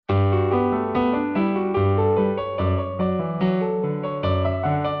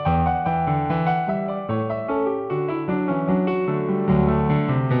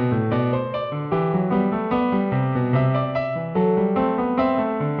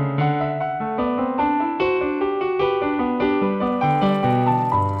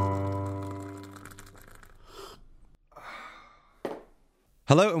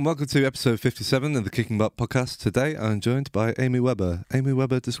Hello and welcome to episode 57 of the Kicking Butt podcast. Today I'm joined by Amy Webber. Amy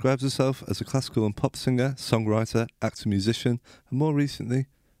Webber describes herself as a classical and pop singer, songwriter, actor, musician, and more recently,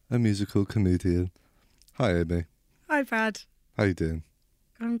 a musical comedian. Hi Amy. Hi Brad. How you doing?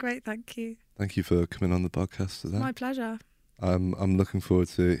 I'm great, thank you. Thank you for coming on the podcast today. My pleasure. I'm looking forward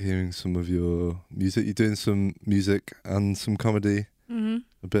to hearing some of your music. You're doing some music and some comedy,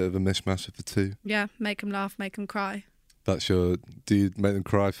 a bit of a mishmash of the two. Yeah, make them laugh, make them cry. That's your... Do you make them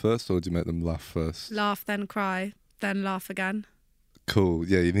cry first or do you make them laugh first? Laugh, then cry, then laugh again. Cool.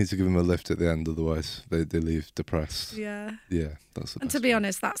 Yeah, you need to give them a lift at the end, otherwise they leave depressed. Yeah. Yeah, that's the And best to be way.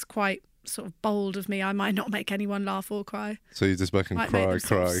 honest, that's quite sort of bold of me. I might not make anyone laugh or cry. So you just make them Might make cry, them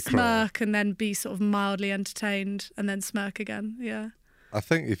sort of cry. smirk and then be sort of mildly entertained and then smirk again. Yeah. I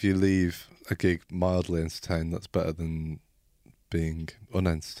think if you leave a gig mildly entertained, that's better than being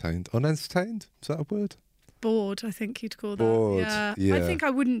unentertained. Unentertained? Is that a word? Bored, I think you'd call that. Bored, yeah. I think I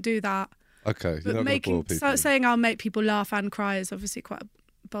wouldn't do that. Okay, you're But not going to bore people. saying I'll make people laugh and cry is obviously quite a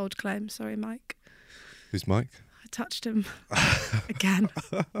bold claim. Sorry, Mike. Who's Mike? I touched him again.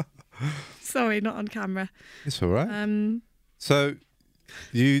 Sorry, not on camera. It's all right. So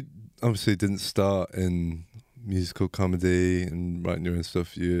you obviously didn't start in musical comedy and writing your own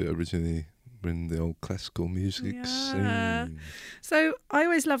stuff. You originally were in the old classical music Yeah. scene. So I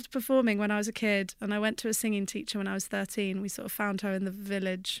always loved performing when I was a kid, and I went to a singing teacher when I was 13. We sort of found her in the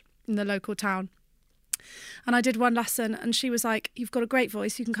village, in the local town. And I did one lesson, and she was like, "You've got a great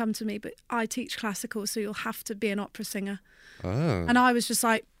voice, you can come to me, but I teach classical, so you'll have to be an opera singer." Oh. And I was just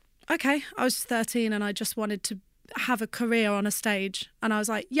like, okay. I was 13 and I just wanted to have a career on a stage. And I was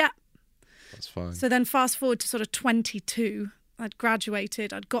like, yeah. That's fine. So then fast forward to sort of 22, I'd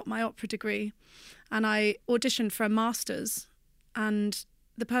graduated, I'd got my opera degree, and I auditioned for a master's, and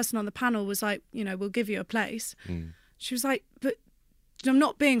the person on the panel was like, you know, we'll give you a place. She was like, but I'm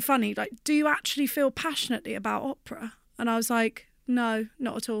not being funny, like, do you actually feel passionately about opera? And I was like, no,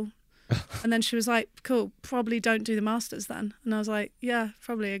 not at all. And then she was like, cool, probably don't do the master's then. And I was like, yeah,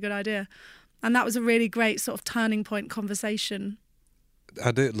 probably a good idea. And that was a really great sort of turning point conversation.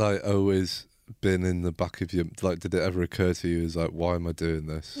 Had it like always been in the back of your... Like, did it ever occur to you as like, why am I doing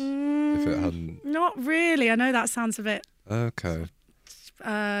this? If it hadn't... Not really. I know that sounds a bit Okay.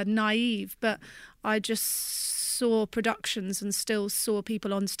 naive, but I just saw productions and still saw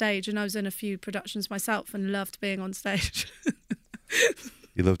people on stage, and I was in a few productions myself and loved being on stage.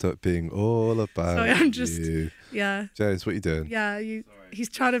 You loved it being all about Sorry, I'm just... you. Yeah. James, what are you doing? Yeah, he's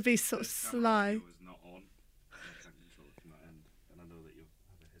trying to be sort of sly. Was not on. Thank you for looking at end, and I know that you'll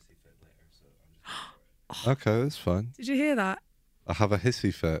have a hissy fit later, so I'm just Okay, that's fine. Did you hear that? I have a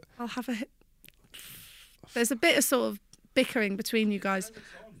hissy fit. I'll have a... There's a bit of sort of bickering between you guys.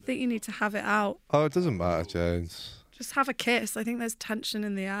 I think you need to have it out. Oh, it doesn't matter, James. Just have a kiss. I think there's tension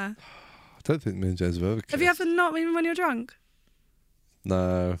in the air. I don't think me and James have ever kissed. Have you ever not, even when you're drunk?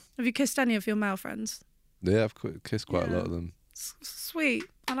 No. Have you kissed any of your male friends? Yeah, I've kissed quite a Yeah. lot of them. Sweet.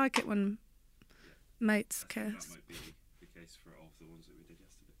 I like it when mates kiss. that might be the case for all of the ones that we did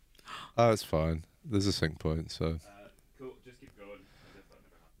yesterday. Oh, it's fine. There's a sync point, so... Cool, just keep going as if that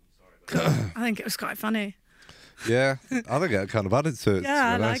never happened. Sorry about I think it was quite funny. Yeah, I think it kind of added to it.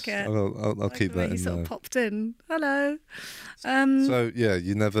 Yeah, to be I honest. like it. I'll Like keep the way that you in sort there. of popped in. Hello. So, yeah,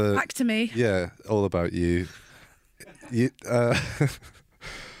 you never... Back to me. Yeah, all about you.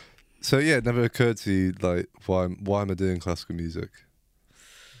 So, yeah, it never occurred to you, like, why am I doing classical music?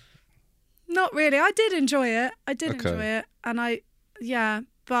 Not really. I did enjoy it. Okay. Enjoy it. And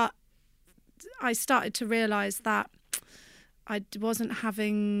but I started to realise that I wasn't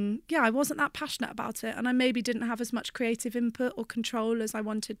that passionate about it. And I maybe didn't have as much creative input or control as I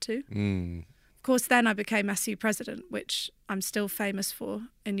wanted to. Of course, then I became SU president, which I'm still famous for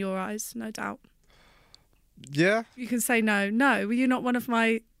in your eyes, no doubt. Yeah? You can say no. No, were you not one of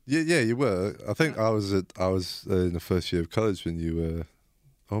my... Yeah, you were. I think I was in the first year of college when you were...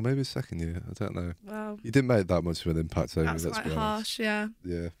 Or maybe second year, I don't know. Well, You didn't make that much of an impact on me, that's let's quite be honest. harsh, yeah.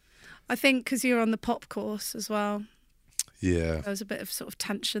 Yeah. I think because you're on the pop course as well. Yeah. There was a bit of sort of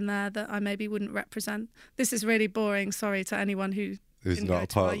tension there that I maybe wouldn't represent. This is really boring. Sorry to anyone who Who's didn't not go a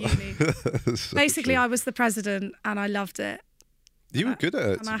to our part uni. So Basically, true. I was the president and I loved it. You were good at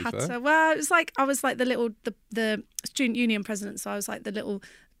it, And to I be had fair. to. Well, it was like I was like the student union president, so I was like the little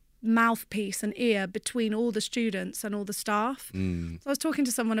mouthpiece and ear between all the students and all the staff. So I was talking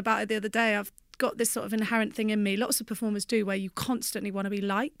to someone about it the other day. I've got this sort of inherent thing in me. Lots of performers do, where you constantly want to be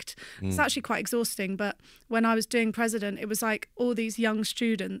liked. It's actually quite exhausting. But when I was doing president, it was like all these young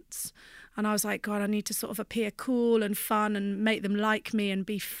students, and I was like, God, I need to sort of appear cool and fun and make them like me and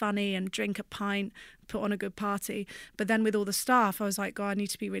be funny and drink a pint, put on a good party. But then with all the staff, I was like, God, I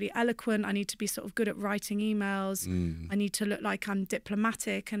need to be really eloquent. I need to be sort of good at writing emails. I need to look like I'm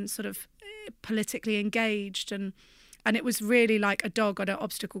diplomatic and sort of politically engaged. And it was really like a dog on an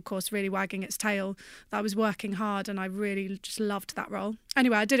obstacle course, really wagging its tail. That I was working hard, and I really just loved that role.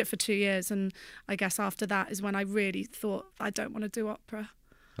 Anyway, I did it for 2 years, and I guess after that is when I really thought, I don't want to do opera.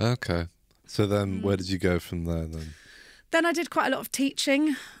 Okay. So then where did you go from there then? Then I did quite a lot of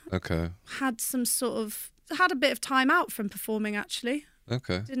teaching. Okay. Had a bit of time out from performing, actually.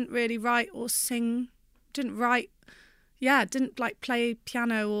 Okay. Didn't really write or sing. Didn't like play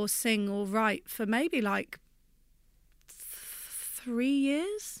piano or sing or write for maybe like 3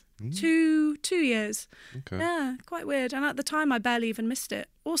 years. 2 years. Okay. Yeah, quite weird. And at the time I barely even missed it.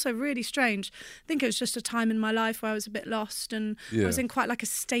 Also really strange. I think it was just a time in my life where I was a bit lost, and I was in quite like a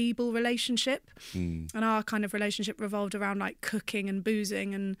stable relationship. And our kind of relationship revolved around like cooking and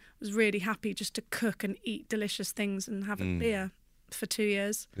boozing, and I was really happy just to cook and eat delicious things and have a beer for 2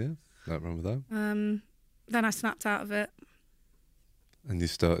 years. Yeah, nothing wrong with that. Then I snapped out of it. And you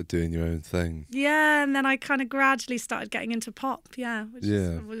started doing your own thing. Yeah, and then I kind of gradually started getting into pop,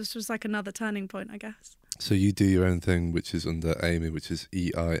 which was like another turning point, I guess. So you do your own thing, which is under Amy, which is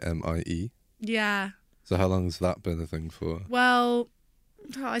EIMIE. Yeah. So how long has that been a thing for? Well,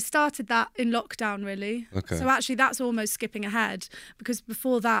 I started that in lockdown, really. Okay. So actually that's almost skipping ahead, because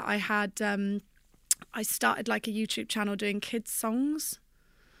before that I had, I started like a YouTube channel doing kids songs.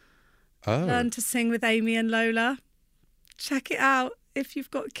 Oh. Learn to Sing with Amy and Lola. Check it out if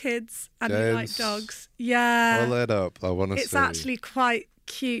you've got kids and you like dogs. Yeah. Pull it up. I want to see. It's actually quite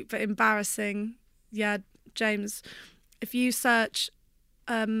cute but embarrassing. Yeah, James, if you search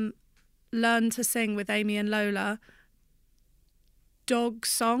Learn to Sing with Amy and Lola dog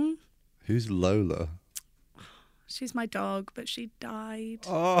song. Who's Lola? She's my dog, but she died.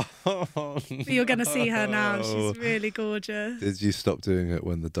 Oh, But you're going to see her now. She's really gorgeous. Did you stop doing it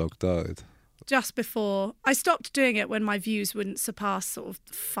when the dog died? Just before. I stopped doing it when my views wouldn't surpass sort of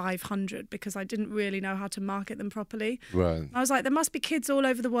 500, because I didn't really know how to market them properly. Right. I was like, there must be kids all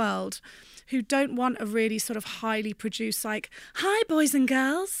over the world who don't want a really sort of highly produced, like, hi, boys and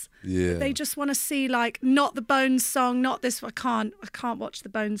girls. Yeah. They just want to see, like, not the Bones song, not this. I can't watch the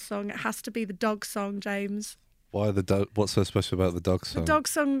Bones song. It has to be the dog song, James. Why the dog? What's so special about the dog song? The dog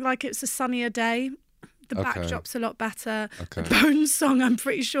song, like, it's a sunnier day. The Okay. backdrop's a lot better. Okay. The Bones song, I'm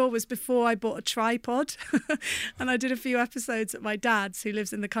pretty sure, was before I bought a tripod. And I did a few episodes at my dad's, who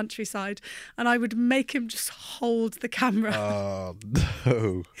lives in the countryside, and I would make him just hold the camera. Oh,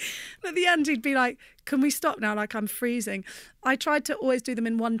 no. And at the end, he'd be like, can we stop now? Like, I'm freezing. I tried to always do them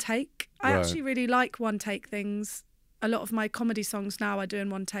in one take. I Right. actually really like one take things. A lot of my comedy songs now I do in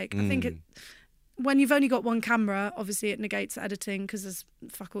one take. I think when you've only got one camera, obviously it negates editing, because there's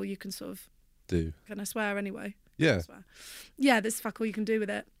fuck all you can sort of... Do. Can I swear anyway? Yeah. I swear. Yeah, there's fuck all you can do with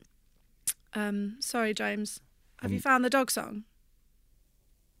it. Sorry, James. Have you found the dog song?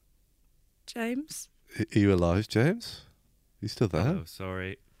 James? Are you alive, James? You still there? Oh,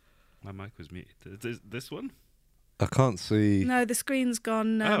 sorry. My mic was muted. This one? I can't see. No, the screen's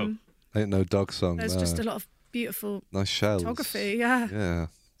gone. Ain't no dog song There's there. just a lot of beautiful Nice shells. photography. Yeah. Yeah.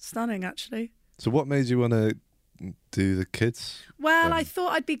 Stunning, actually. So what made you want to do the kids? Well, I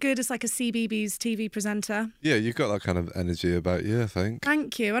thought I'd be good as like a CBeebies TV presenter. Yeah, you've got that kind of energy about you, I think.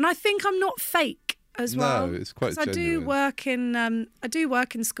 Thank you. And I think I'm not fake as well. No, it's quite 'cause genuine. I do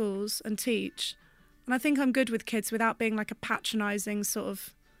work in schools and teach. And I think I'm good with kids without being like a patronising sort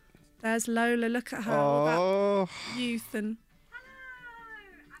of, there's Lola, look at her, all Oh, that youth. And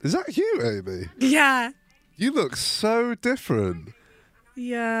is that you, Amy? yeah. You look so different.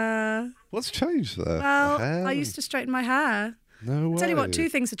 Yeah. What's changed there? Well, The hair? I used to straighten my hair. No way. Tell you what, 2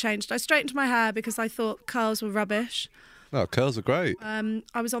 things have changed. I straightened my hair because I thought curls were rubbish. No, curls are great.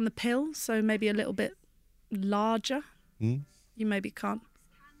 I was on the pill, so maybe a little bit larger. Hmm? You maybe can't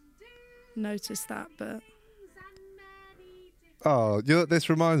notice that, but Oh, you know what this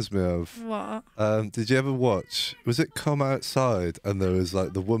reminds me of? what? Did you ever watch, was it Come Outside? And there was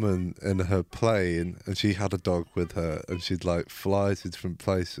like the woman in her plane and she had a dog with her and she'd like fly to different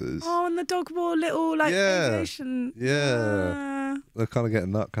places. Oh, and the dog wore little like Yeah. aviation. Yeah. They're kind of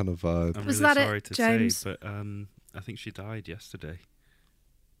getting that kind of vibe. I'm Was really that it, sorry to James? say, but I think she died yesterday.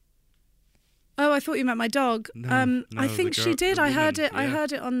 Oh, I thought you meant my dog. No, I no, think the she girl- did. the I heard woman, it. I yeah.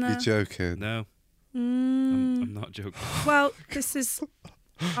 heard it on You're the. joking. No, Mm. I'm not joking. Well, this is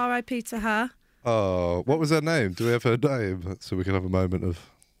R.I.P. to her. Oh, what was her name? Do we have her name? So we can have a moment of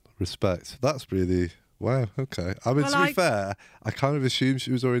respect. That's really, wow, okay. I mean, Well, to be fair, I kind of assumed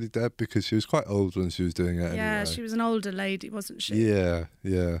she was already dead because she was quite old when she was doing it Yeah, anyway. she was an older lady, wasn't she? Yeah,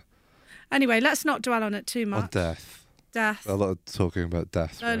 yeah. Anyway, let's not dwell on it too On much. death. Death. A lot of talking about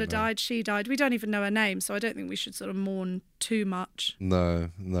death. Lola right now. died, she died. We don't even know her name, so I don't think we should sort of mourn too much. No.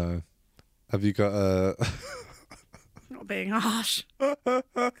 Have you got a... Not being harsh.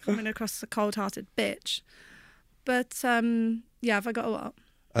 Coming across a cold-hearted bitch. But, yeah, have I got a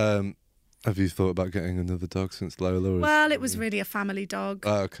what? Have you thought about getting another dog since Lola? Well, it was really a family dog.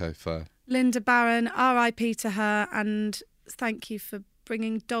 Oh, okay, fair. Linda Barron, R.I.P. to her, and thank you for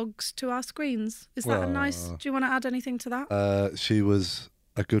bringing dogs to our screens. Is that a nice... Aw. Do you want to add anything to that? She was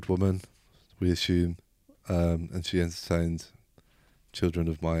a good woman, we assume, and she entertained children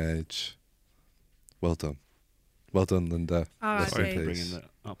of my age. Well done. Well done, Linda. R.I.P. Sorry for Peace. bringing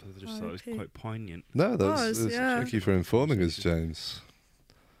that up. I just thought it was R.I.P. quite poignant. No, that's yeah. thank you for informing us, James.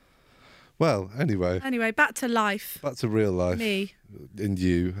 Well, anyway, Anyway, back to life. back to real life. Me. In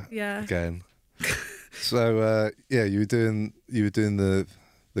you Yeah. again. So yeah, you were doing the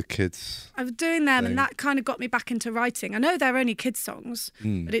kids. I was doing them, thing. and that kind of got me back into writing. I know they're only kids' songs,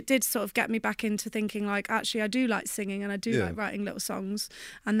 Mm. but it did sort of get me back into thinking, like, actually, I do like singing and I do Yeah. like writing little songs.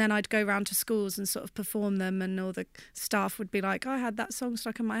 And then I'd go round to schools and sort of perform them, and all the staff would be like, I had that song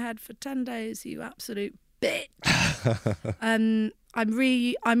stuck in my head for 10 days, you absolute bitch. I'm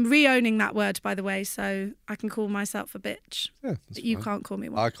re-owning that word, by the way, so I can call myself a bitch. Yeah, that's But you fine. can't call me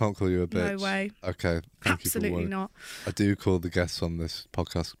one. I can't call you a bitch. No way. Okay, thank you for Absolutely warning. not. I do call the guests on this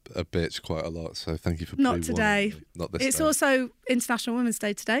podcast a bitch quite a lot, so thank you for Not pre-warning today. me. Not this It's day. also International Women's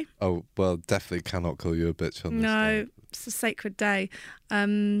Day today. Oh, well, definitely cannot call you a bitch on this No, day. it's a sacred day. Are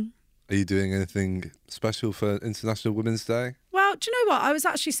you doing anything special for International Women's Day? Well, do you know what? I was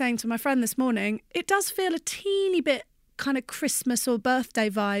actually saying to my friend this morning, it does feel a teeny bit kind of Christmas or birthday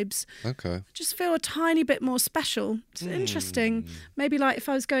vibes. Okay. I just feel a tiny bit more special. It's interesting. Maybe like if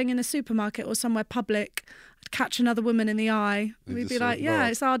I was going in a supermarket or somewhere public, I'd catch another woman in the eye. And We'd just be sort like, of yeah,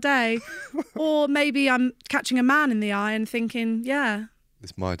 nod. it's our day. Or maybe I'm catching a man in the eye and thinking, yeah,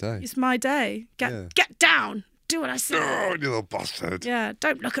 It's my day. it's my day. Yeah. Get down. Do what I say. Oh, you little bastard. Yeah,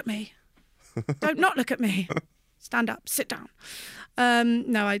 don't look at me. Don't not look at me. Stand up, sit down.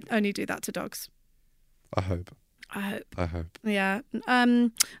 No, I only do that to dogs. I hope. I hope. Yeah.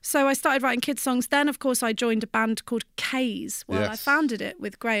 So I started writing kids' songs. Then, of course, I joined a band called Kaze. Well, I Yes. founded it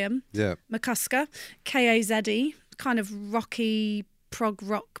with Graham Yeah. McCusker, K-A-Z-E, kind of rocky, prog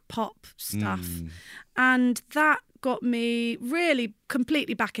rock pop stuff. Mm. And that got me really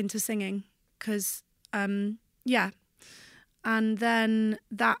completely back into singing because, yeah. And then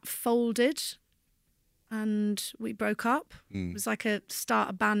that folded and we broke up. It was like start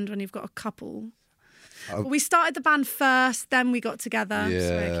a band when you've got a couple. Oh. We started the band first, then we got together. So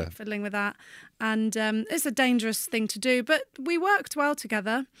Yeah. I keep fiddling with that. And it's a dangerous thing to do, but we worked well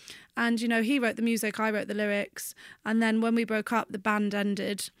together. And, you know, he wrote the music, I wrote the lyrics. And then when we broke up, the band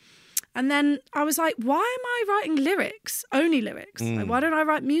ended. And then I was like, why am I writing lyrics? Only lyrics. Like, why don't I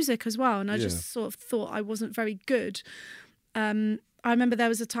write music as well? And I Yeah. just sort of thought I wasn't very good. I remember there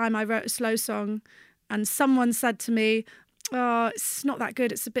was a time I wrote a slow song and someone said to me, oh, it's not that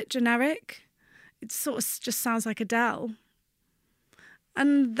good. It's a bit generic. It sort of just sounds like Adele.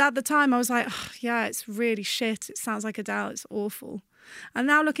 And at the time I was like, oh, yeah, it's really shit. It sounds like Adele. It's awful. And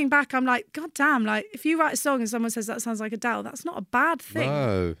now looking back, I'm like, God damn, like if you write a song and someone says that sounds like Adele, that's not a bad thing.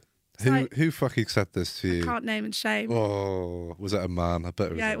 No. like- Who fucking said this to you? Can't name and shame. Oh, was it a man? I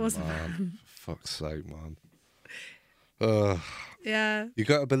bet it was. Yeah, a it was a man. For fuck's sake, man. Ugh. Yeah. You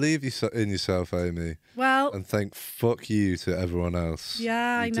got to believe in yourself, Amy, Well, and think fuck you to everyone else.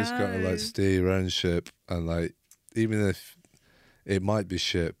 Yeah, you I just got to know. like steer your own ship, and like even if it might be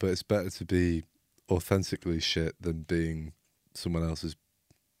shit, but it's better to be authentically shit than being someone else's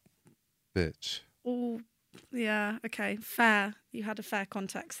bitch. oh, yeah, okay, fair. You had a fair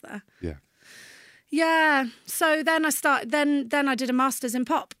context there. Yeah. Yeah. So then I started. Then I did a master's in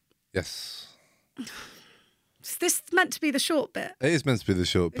pop. Yes. Is this meant to be the short bit? It is meant to be the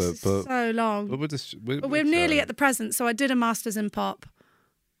short This bit, is but so long. we're just But we're nearly at the present. So I did a master's in pop,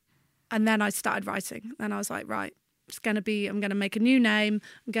 and then I started writing. And I was like, right, I'm going to make a new name.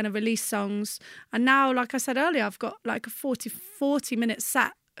 I'm going to release songs. And now, like I said earlier, I've got like a 40-minute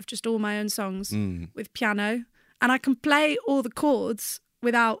set of just all my own songs with piano, and I can play all the chords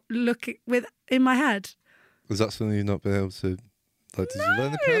without looking in my head. Was that something you've not been able to? Like, did you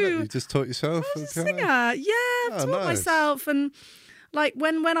learn the piano? You just taught yourself I was the a piano? singer. Yeah, I've Oh, taught nice. myself, and like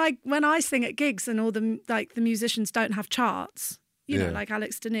when I sing at gigs and all the musicians don't have charts, you know, Yeah. like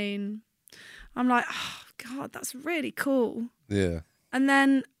Alex Deneen, I'm like, oh God, that's really cool. Yeah. And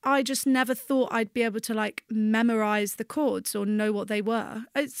then I just never thought I'd be able to like memorize the chords or know what they were.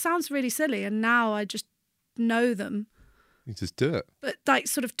 It sounds really silly, and now I just know them. You just do it. But like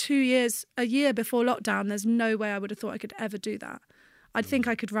sort of a year before lockdown, there's no way I would have thought I could ever do that. I'd think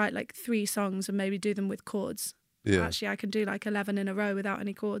I could write like 3 songs and maybe do them with chords. Yeah. Actually, I can do like 11 in a row without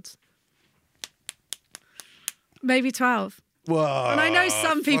any chords. Maybe 12. Whoa. And I know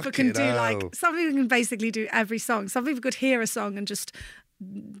some people can do hell. some people can basically do every song. Some people could hear a song and just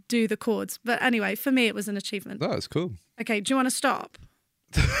do the chords. But anyway, for me, it was an achievement. No, it's cool. Okay, do you want to stop?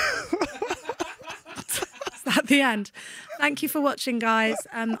 Is that the end? Thank you for watching, guys.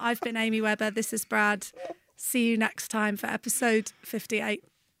 I've been Amy Webber. This is Brad. See you next time for episode 58.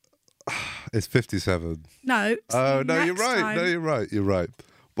 It's 57. No. Oh, no, you're next right. time. No, you're right. You're right.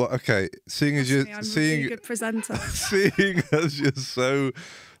 But okay, seeing as you're I'm a really good presenter. seeing as you're so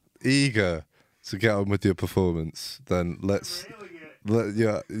eager to get on with your performance, then let's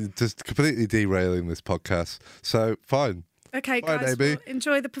just completely derailing this podcast. So fine. Okay, Bye, guys, Amy. well,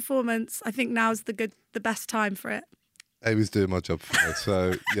 enjoy the performance. I think now's the best time for it. Amy's doing my job for me.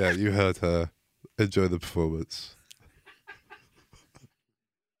 So yeah, you heard her. Enjoy the performance.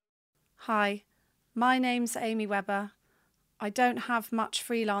 Hi, my name's Amy Webber. I don't have much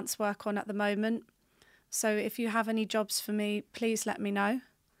freelance work on at the moment, so if you have any jobs for me, please let me know.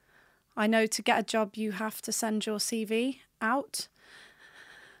 I know to get a job you have to send your CV out.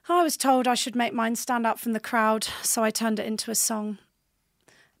 I was told I should make mine stand out from the crowd, so I turned it into a song.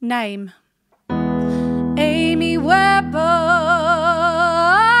 Name: Amy Webber.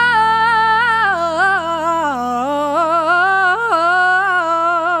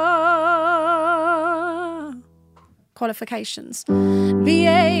 Qualifications: BA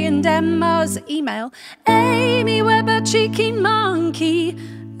and Emma's email, Amy Webber cheeky monkey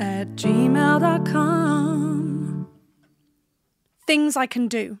 @gmail.com. Things I can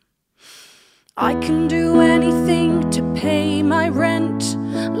do: I can do anything to pay my rent,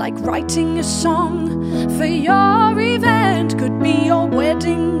 like writing a song for your event. Could be your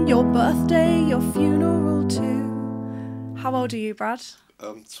wedding, your birthday, your funeral too. How old are you, Brad?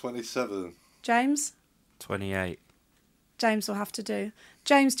 27. James? 28. James will have to do.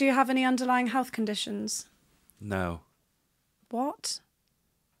 James, do you have any underlying health conditions? No. What?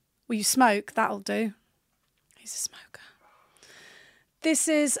 Well, you smoke, that'll do. He's a smoker. This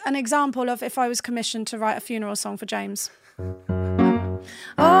is an example of if I was commissioned to write a funeral song for James.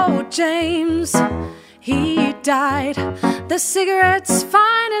 Oh, James, he died. The cigarettes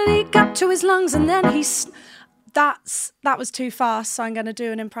finally got to his lungs and then that was too fast, so I'm going to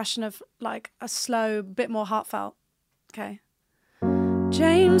do an impression of like a slow, bit more heartfelt. Okay.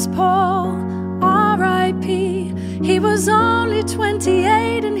 James Paul, R.I.P. He was only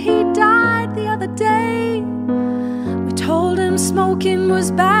 28 and he died the other day. We told him smoking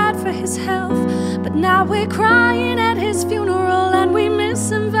was bad for his health, but now we're crying at his funeral and we miss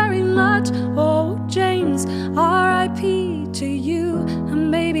him very much. Oh, James, R.I.P. to you,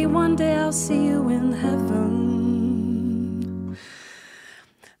 and maybe one day I'll see you in heaven.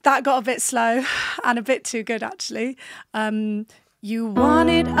 That got a bit slow and a bit too good, actually. You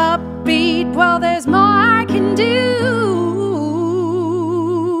want it upbeat, well, there's more I can do.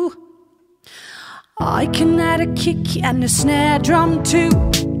 I can add a kick and a snare drum too.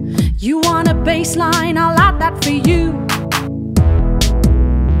 You want a bass line, I'll add that for you.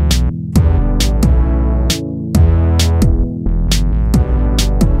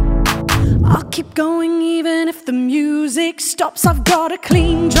 I'll keep going even if the music stops. I've got a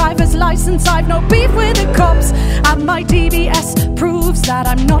clean driver's license, I've no beef with the cops, and my DBS proves that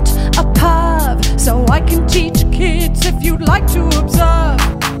I'm not a perv, so I can teach kids if you'd like to observe.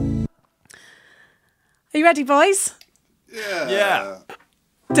 Are you ready, boys? Yeah.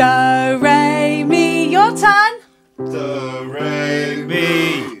 Do, re, mi, your turn. Do, re,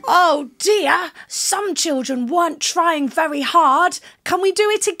 mi. Oh dear, some children weren't trying very hard. Can we do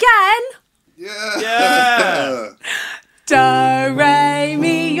it again? Yeah. Do, re,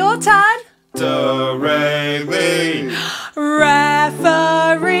 mi, your turn. Do, re, mi. Referee.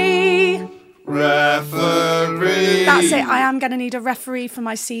 Referee. That's it, I am going to need a referee for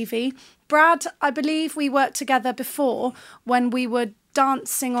my CV. Brad, I believe we worked together before when we were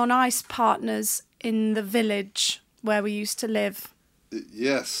dancing on ice partners in the village where we used to live.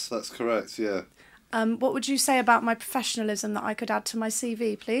 Yes, that's correct, yeah. What would you say about my professionalism that I could add to my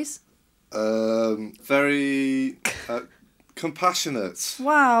CV, please? Very compassionate.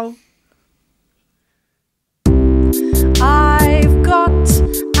 Wow. I've got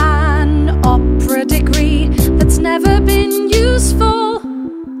an opera degree that's never been useful.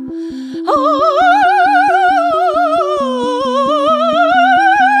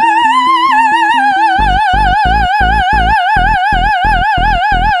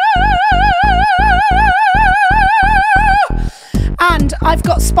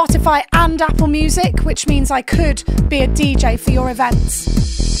 got Spotify and Apple Music, which means I could be a DJ for your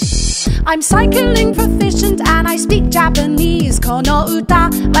events. I'm cycling proficient and I speak Japanese. Kono uta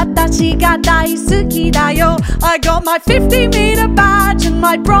watashi ga daisuki da yo. I got my 50-meter badge and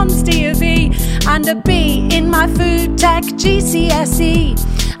my bronze DOV and a B in my food tech GCSE.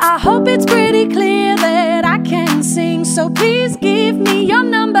 I hope it's pretty clear that I can sing, so please give me your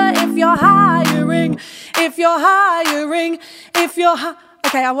number if you're hiring. If you're hiring, if you're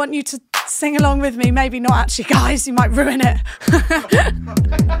okay, I want you to sing along with me. Maybe not actually, guys, you might ruin it.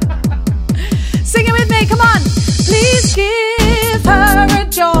 Sing it with me, come on. Please give her a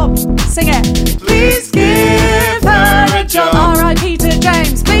job. Sing it. Please give her a job. R.I.P. to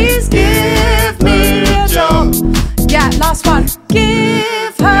James. Please give me a job. Yeah, last one.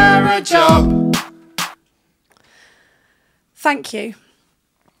 Give her a job. Thank you.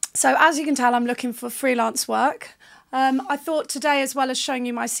 So as you can tell, I'm looking for freelance work. I thought today, as well as showing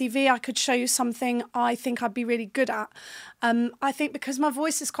you my CV, I could show you something I think I'd be really good at. I think because my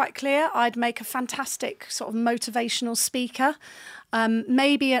voice is quite clear, I'd make a fantastic sort of motivational speaker,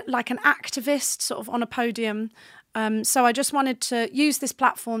 maybe like an activist sort of on a podium. So I just wanted to use this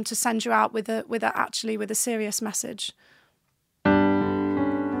platform to send you out with a serious message.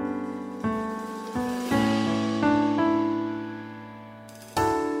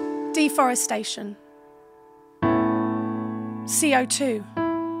 Deforestation, CO2,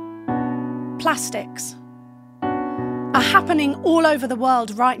 plastics are happening all over the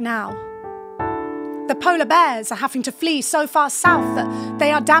world right now. The polar bears are having to flee so far south that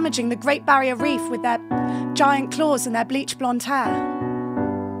they are damaging the Great Barrier Reef with their giant claws and their bleach blonde hair.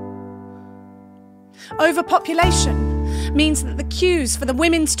 Overpopulation means that the queues for the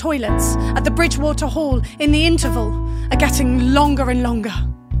women's toilets at the Bridgewater Hall in the interval are getting longer and longer.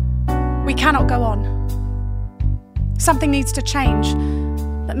 We cannot go on. Something needs to change,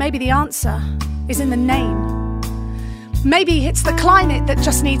 but maybe the answer is in the name. Maybe it's the climate that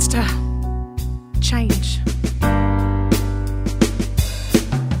just needs to change.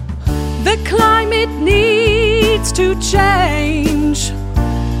 The climate needs to change.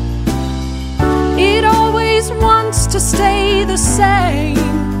 It always wants to stay the same.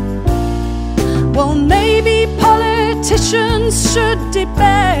 Well, maybe politicians should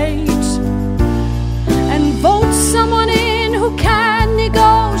debate and vote someone in who can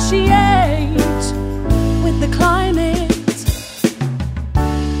negotiate with the climate.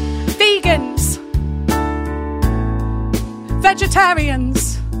 Vegans,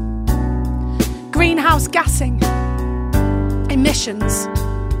 vegetarians, greenhouse gassing, emissions.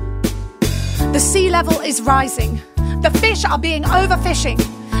 The sea level is rising. The fish are being overfishing.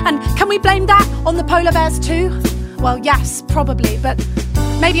 And can we blame that on the polar bears too? Well, yes, probably, but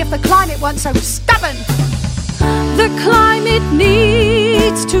maybe if the climate weren't so stubborn. The climate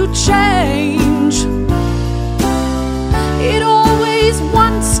needs to change. It always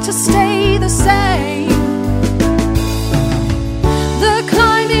wants to stay the same. The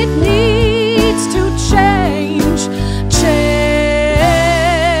climate needs to change.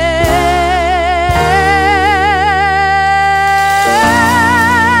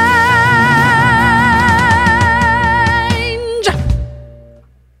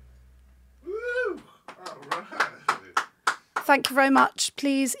 Thank you very much.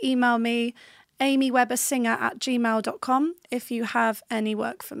 Please email me, amywebersinger@gmail.com, if you have any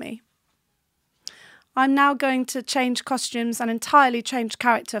work for me. I'm now going to change costumes and entirely change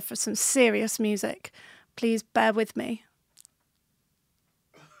character for some serious music. Please bear with me.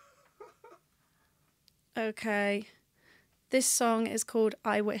 Okay, this song is called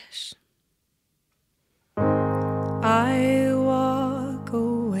I Wish. I walk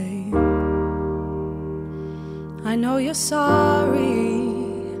away. I know you're sorry,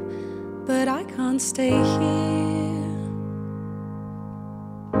 but I can't stay here.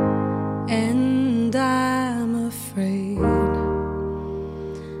 And I'm afraid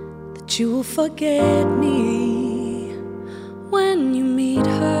that you will forget me when you meet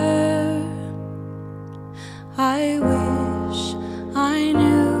her. I wish I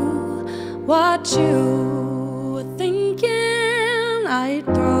knew what you were thinking. I'd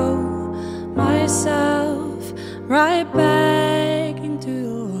throw myself right back into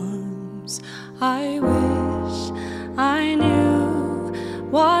your arms. I wish I knew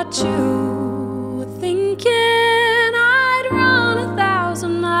what you were thinking. I'd run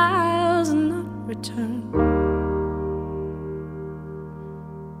 1,000 miles and not return.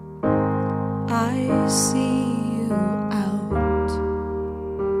 I see you out.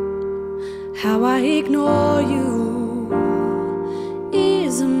 How I ignore you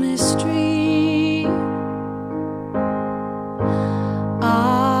is a mystery.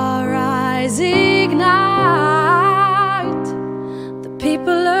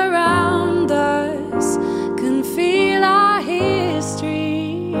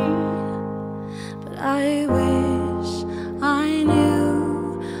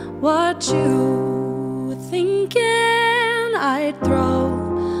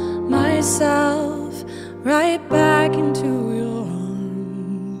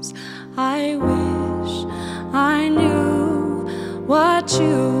 I wish I knew what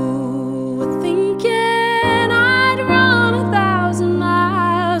you were thinking. I'd run 1,000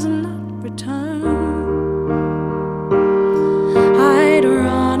 miles and not return. I'd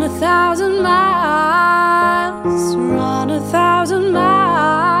run 1,000 miles, run 1,000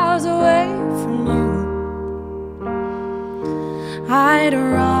 miles away from you. I'd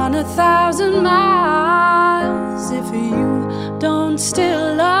run 1,000 miles if you don't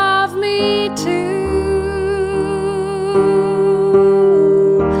still love me too.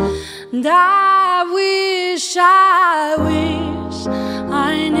 And I wish I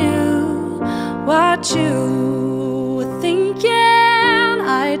knew what you were thinking.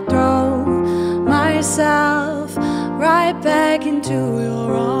 I'd throw myself right back into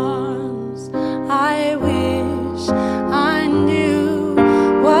your arms. I wish I knew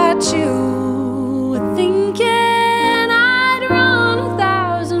what you were thinking. I'd run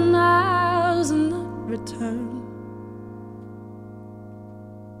 1,000 miles and not return.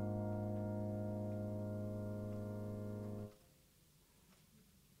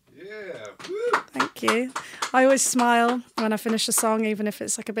 Yeah. Woo. Thank you. I always smile when I finish a song, even if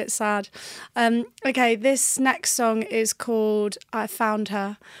it's like a bit sad. Okay, this next song is called I Found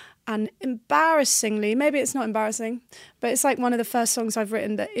Her. And embarrassingly, maybe it's not embarrassing, but it's like one of the first songs I've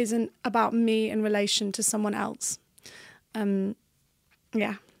written that isn't about me in relation to someone else.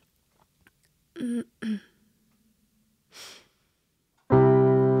 Yeah.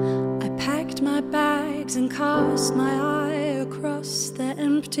 I packed my bags and cast my eye across the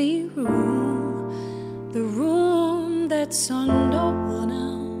empty room, the room that's on no one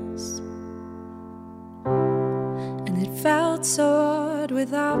else. And it felt so odd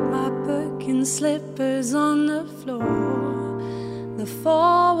without my book and slippers on the floor, the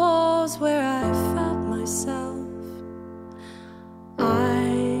four walls where I felt myself.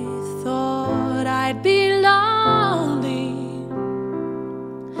 I thought I'd be lonely,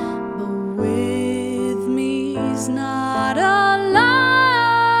 but with me's not alone.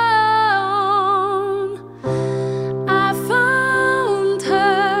 I found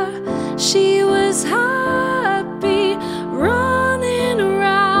her, she was happy, running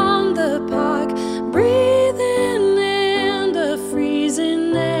around the park, breathing in the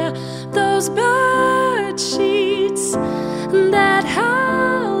freezing air, those bed sheets that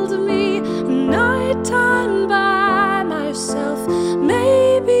held me nighttime by myself.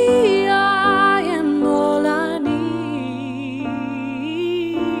 Maybe I am all I need,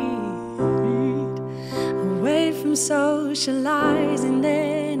 away from socializing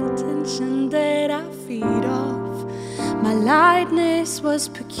and attention that I feed off. My lightness was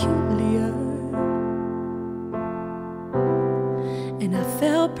peculiar, and I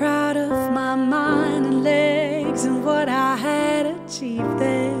felt proud of my mind and legs and what I had achieved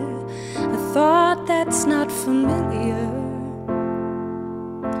there. A thought that's not familiar.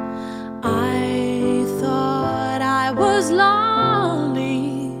 I thought I was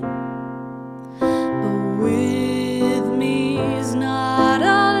lonely, but with me's not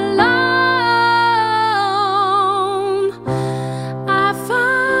alone. I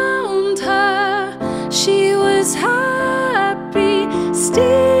found her, she was happy,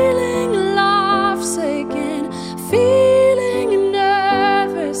 stealing laughs again, feeling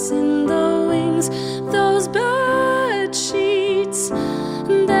nervous in the wings, those bed sheets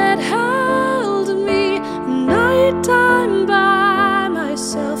that held me nighttime by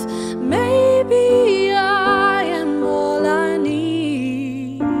myself. Maybe I am all I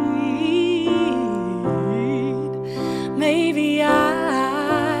need. Maybe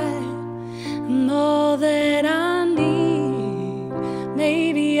I am all that I need.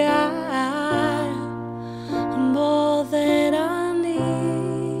 Maybe I am all that I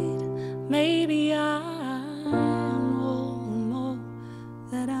need. Maybe I am all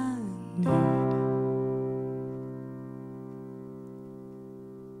that I need.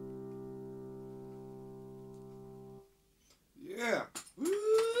 Yeah. Woo.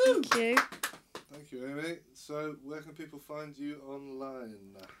 Thank you. Thank you, Amy. So, where can people find you online?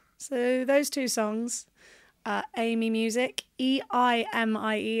 So those two songs, Amy Music, EIMIE.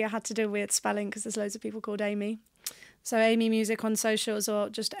 I had to do weird spelling because there's loads of people called Amy. So Amy Music on socials, or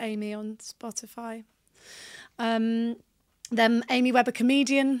just Amy on Spotify. Then Amy Webber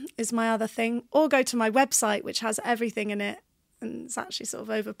Comedian is my other thing. Or go to my website, which has everything in it. And it's actually sort of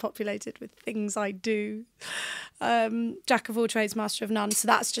overpopulated with things I do. Jack of all trades, master of none. So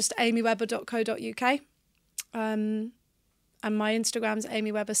that's just amywebber.co.uk. And my Instagram's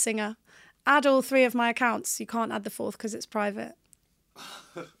Amy Webber Singer. Add all three of my accounts. You can't add the fourth because it's private.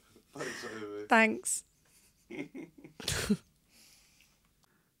 Thanks, Amy. Thanks.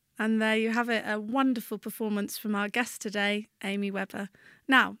 And there you have it, a wonderful performance from our guest today, Amy Webber.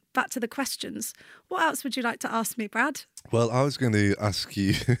 Now, back to the questions. What else would you like to ask me, Brad? Well, I was going to ask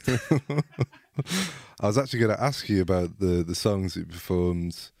you. I was actually going to ask you about the songs that you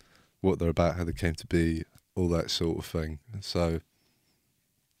performed, what they're about, how they came to be, all that sort of thing. So,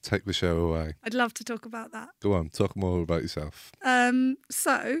 take the show away. I'd love to talk about that. Go on, talk more about yourself.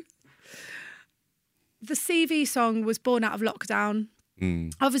 So, the CV song was born out of lockdown.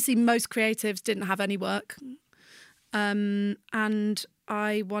 Obviously, most creatives didn't have any work. And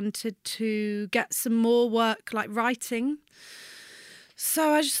I wanted to get some more work, like writing.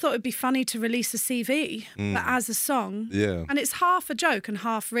 So I just thought it'd be funny to release a CV, but as a song. Yeah. And it's half a joke and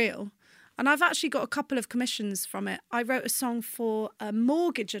half real. And I've actually got a couple of commissions from it. I wrote a song for a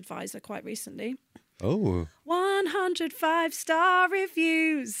mortgage advisor quite recently. Oh. 105-star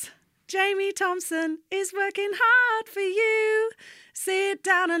reviews. Jamie Thompson is working hard for you. Sit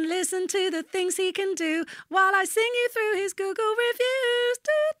down and listen to the things he can do while I sing you through his Google reviews.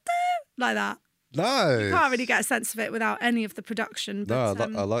 Like that. Nice. You can't really get a sense of it without any of the production. But,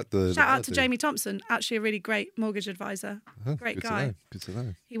 No, I like the... shout out to Jamie Thompson, actually a really great mortgage advisor. Oh, Great good guy. To know. Good to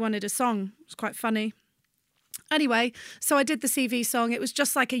know. He wanted a song. It was quite funny. Anyway, so I did the CV song. It was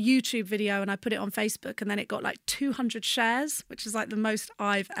just like a YouTube video and I put it on Facebook and then it got like 200 shares, which is like the most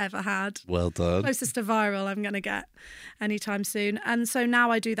I've ever had. Well done. Closest to viral I'm going to get anytime soon. And so now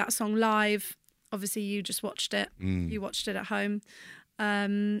I do that song live. Obviously, you just watched it. You watched it at home.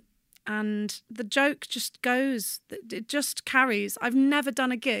 And the joke just goes. It just carries. I've never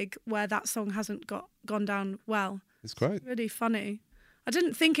done a gig where that song hasn't gone down well. It's great. It's really funny. I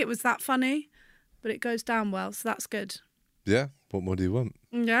didn't think it was that funny, but it goes down well, so that's good. Yeah. What more do you want?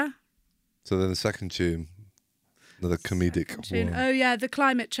 Yeah. So then the second tune, another comedic Tune. one. Oh yeah, the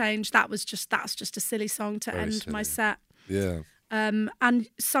climate change. That's just a silly song to Very end my silly. set. Yeah. And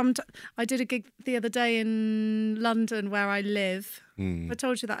I did a gig the other day in London where I live. I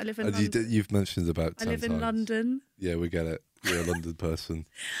told you that I live in London. You've mentioned about 10 I live in times. London. Yeah, we get it. You're a London person.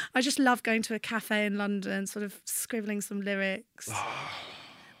 I just love going to a cafe in London, sort of scribbling some lyrics,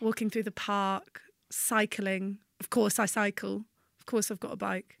 walking through the park, cycling. Of course I cycle. Of course I've got a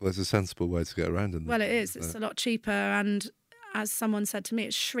bike. Well, it's a sensible way to get around in Well, it is. It's a lot cheaper. And as someone said to me,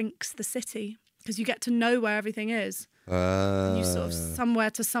 it shrinks the city because you get to know where everything is. And you sort of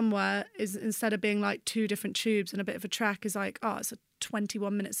somewhere to somewhere is, instead of being like two different tubes and a bit of a track, is like, oh, it's a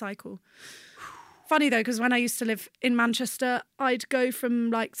 21-minute cycle. Funny though, because when I used to live in Manchester, I'd go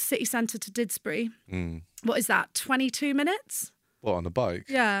from like city centre to Didsbury. What is that, 22 minutes? What, on a bike?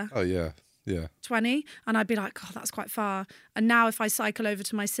 Yeah. Oh, yeah. Yeah. 20. And I'd be like, oh, that's quite far. And now if I cycle over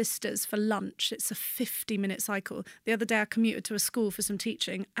to my sister's for lunch, it's a 50-minute cycle. The other day I commuted to a school for some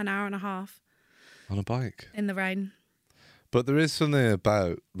teaching, an hour and a half. On a bike. In the rain. But there is something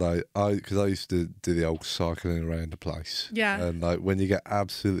about, like, because I used to do the old cycling around the place. Yeah. And, like, when you get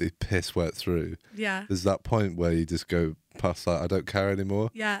absolutely piss wet through, Yeah. there's that point where you just go past, like, I don't care anymore.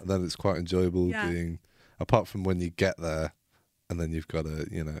 Yeah. And then it's quite enjoyable Yeah. being, apart from when you get there, and then you've got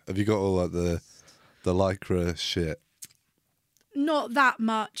to, have you got all, like, the Lycra shit? Not that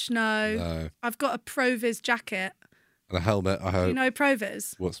much, no. No. I've got a Provis jacket. And a helmet, I hope. You know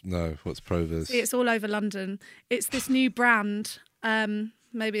Provis? What's Provis? See, it's all over London. It's this new brand.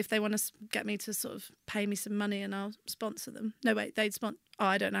 Maybe if they want to get me to sort of pay me some money and I'll sponsor them. No, wait, they'd sponsor. Oh,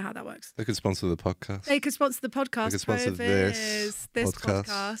 I don't know how that works. They could sponsor the podcast. They could sponsor the podcast. They could sponsor Provis, this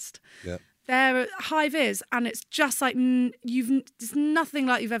podcast. Yeah. They're high vis, and it's just like it's nothing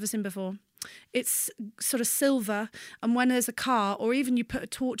like you've ever seen before. It's sort of silver, and when there's a car or even you put a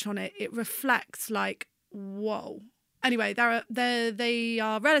torch on it, it reflects like whoa. Anyway, they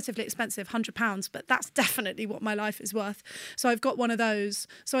are relatively expensive, £100, but that's definitely what my life is worth. So I've got one of those.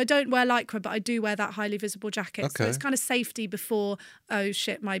 So I don't wear Lycra, but I do wear that highly visible jacket. Okay. So it's kind of safety before, oh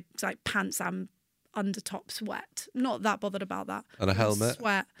shit, my like pants and undertop's wet. Not that bothered about that. And a helmet.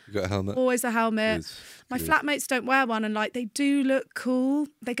 Sweat. You got a helmet? Always a helmet. Good. My Good. flatmates don't wear one, and like they do look cool.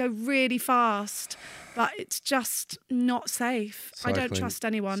 They go really fast, but it's just not safe. I don't trust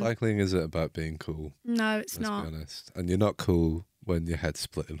anyone. Cycling isn't about being cool. No, it's Let's not. be honest. And you're not cool when your head's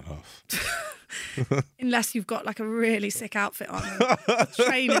split in half. Unless you've got like a really sick outfit on. The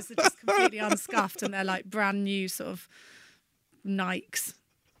trainers are just completely unscuffed and they're like brand new sort of Nikes.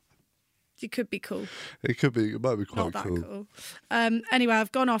 You could be cool. It could be. It might be quite Not that cool. cool. Anyway,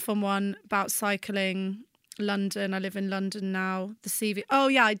 I've gone off on one about cycling. London. I live in London now. The CV. Oh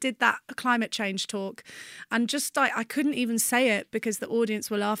yeah, I did that climate change talk, and just I couldn't even say it because the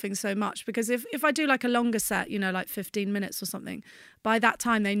audience were laughing so much. Because if I do like a longer set, like 15 minutes or something, by that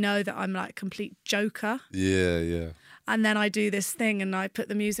time they know that I'm like a complete joker. Yeah, yeah. And then I do this thing and I put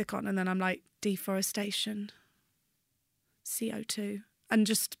the music on and then I'm like, deforestation, CO2. And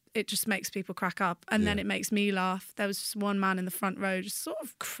it just makes people crack up. And then it makes me laugh. There was just one man in the front row just sort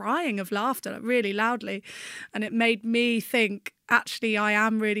of crying of laughter, like really loudly. And it made me think, actually, I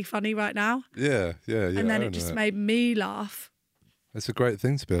am really funny right now. Yeah. And then it just made me laugh. It's a great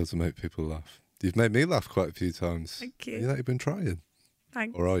thing to be able to make people laugh. You've made me laugh quite a few times. Thank you. You know, you've been trying.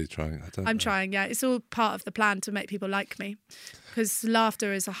 Thanks. Or are you trying? I don't know. I'm trying, yeah. It's all part of the plan to make people like me. Because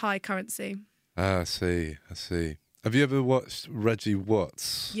laughter is a high currency. Ah, I see. Have you ever watched Reggie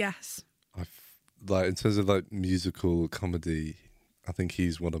Watts? Yes. In terms of like musical comedy, I think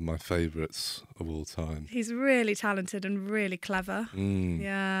he's one of my favourites of all time. He's really talented and really clever.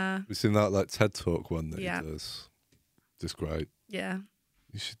 Yeah. We've seen that like TED Talk one that he Yeah. does. Just great. Yeah.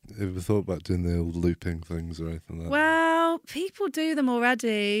 You should ever thought about doing the old looping things or anything like that? Well, people do them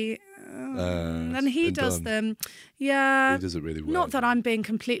already. And he been does done. them. Yeah. He does it really well. Not that I'm being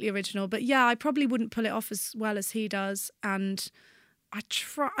completely original, but yeah, I probably wouldn't pull it off as well as he does. And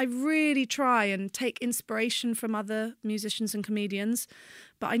I really try and take inspiration from other musicians and comedians,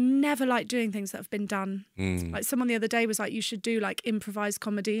 but I never like doing things that have been done. Like someone the other day was like, you should do like improvised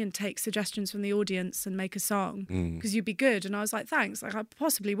comedy and take suggestions from the audience and make a song because you'd be good. And I was like, thanks. Like I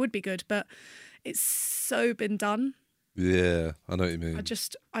possibly would be good, but it's so been done. Yeah, I know what you mean.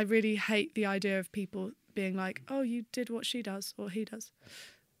 I really hate the idea of people being like, oh, you did what she does or he does.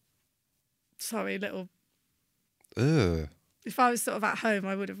 Sorry, little. Ugh. If I was sort of at home,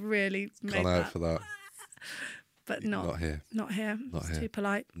 I would have really made Gone out that. for that. But Not here. Not here. Not It's here. too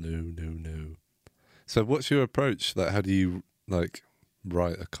polite. No. So what's your approach? Like, how do you like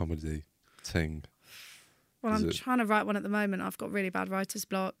write a comedy thing? Well, Is I'm it- trying to write one at the moment. I've got really bad writer's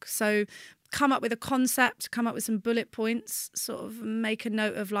block. So come up with a concept, come up with some bullet points, sort of make a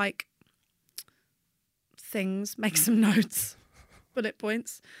note of like things, make some notes, bullet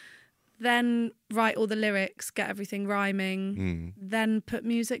points. Then write all the lyrics, get everything rhyming, then put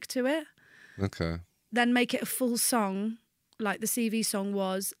music to it. Okay. Then make it a full song, like the CV song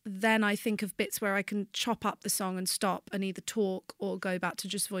was. Then I think of bits where I can chop up the song and stop and either talk or go back to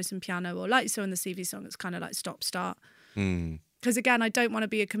just voice and piano, or like so in the CV song, it's kind of like stop, start. Because again, I don't want to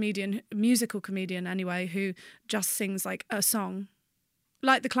be a musical comedian anyway, who just sings like a song,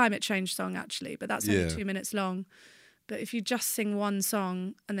 like the climate change song actually, but that's only 2 minutes long. But if you just sing one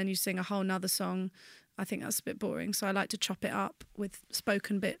song and then you sing a whole nother song, I think that's a bit boring. So I like to chop it up with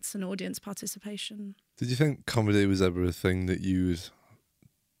spoken bits and audience participation. Did you think comedy was ever a thing that you would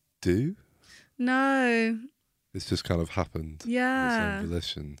do? No. It's just kind of happened. Yeah. Of its own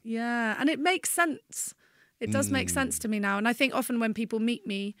volition. Yeah. And it makes sense. It does make sense to me now. And I think often when people meet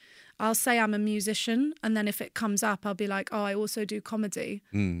me, I'll say I'm a musician. And then if it comes up, I'll be like, oh, I also do comedy.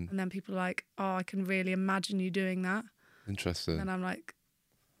 And then people are like, oh, I can really imagine you doing that. Interesting. And I'm like,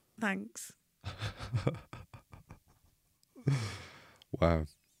 thanks. Wow.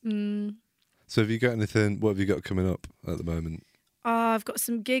 So have you got anything, what have you got coming up at the moment? I've got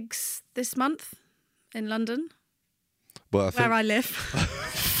some gigs this month in London, Well, I think, where I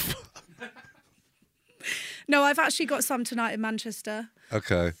live. No, I've actually got some tonight in Manchester.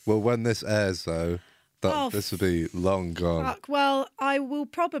 okay. Well, when this airs though, Oh, this will be long gone. Fuck. Well, I will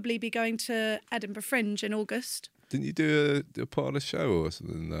probably be going to Edinburgh Fringe in August. Didn't you do a part of a show or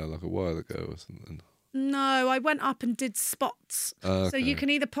something there like a while ago or something? No, I went up and did spots. Oh, So you can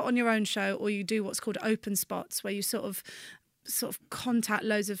either put on your own show or you do what's called open spots, where you sort of contact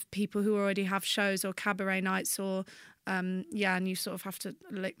loads of people who already have shows or cabaret nights or and you sort of have to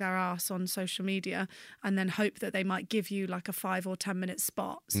lick their ass on social media and then hope that they might give you like a 5 or 10 minute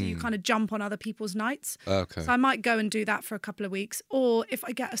spot. So you kind of jump on other people's nights. Okay. So I might go and do that for a couple of weeks. Or if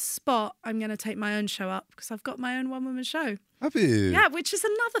I get a spot, I'm going to take my own show up because I've got my own one-woman show. Have you? Yeah, which is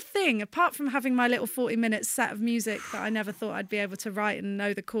another thing. Apart from having my little 40-minute set of music that I never thought I'd be able to write and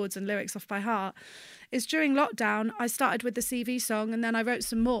know the chords and lyrics off by heart, is during lockdown, I started with the CV song and then I wrote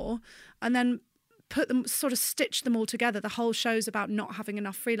some more and then stitched them all together. The whole show's about not having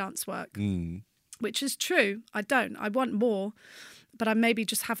enough freelance work, which is true. I don't. I want more, but I maybe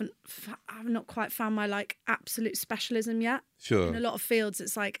just I've not quite found my like absolute specialism yet. Sure. In a lot of fields,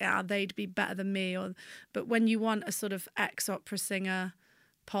 it's like, they'd be better than me. But when you want a sort of ex-opera singer,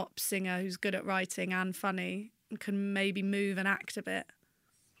 pop singer who's good at writing and funny and can maybe move and act a bit.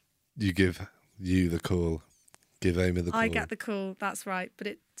 You give you the call. Give Amy the call. I get the call, that's right, but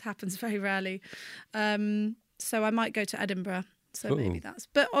it happens very rarely. So I might go to Edinburgh. So maybe that's...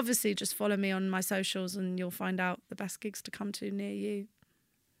 But obviously just follow me on my socials and you'll find out the best gigs to come to near you.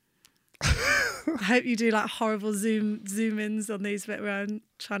 I hope you do like horrible zoom ins on these bit where I'm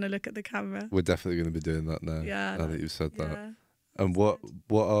trying to look at the camera. We're definitely going to be doing that now. Yeah, Now that you've said that. Yeah. And what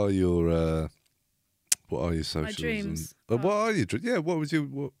are your socials? My dreams. And what are you? Yeah. What would you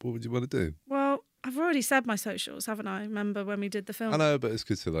want to do? Well, I've already said my socials, haven't I? Remember when we did the film? I know, but it's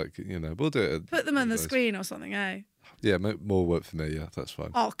good to we'll do it. Put them on the screen or something, eh? Yeah, more work for me. Yeah, that's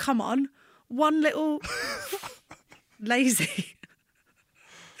fine. Oh, come on. One little lazy.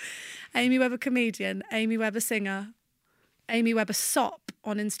 Amy Webber comedian, Amy Webber singer, Amy Webber sop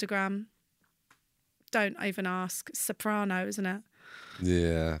on Instagram. Don't even ask. Soprano, isn't it?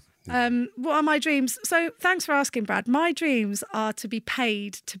 Yeah. What are my dreams? So thanks for asking, Brad. My dreams are to be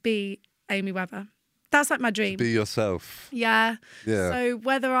paid to be Amy Webber. That's like my dream. Be yourself. Yeah. Yeah. So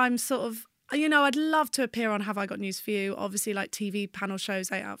whether I'm sort of, I'd love to appear on Have I Got News for You? Obviously, like TV panel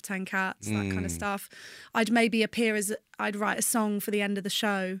shows, 8 out of 10 cats, that kind of stuff. I'd maybe appear I'd write a song for the end of the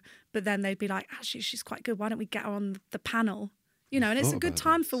show, but then they'd be like, actually, she's quite good. Why don't we get her on the panel? And it's a good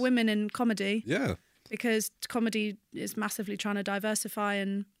time for women in comedy. Yeah. Because comedy is massively trying to diversify,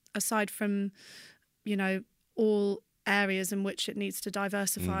 and aside from, all areas in which it needs to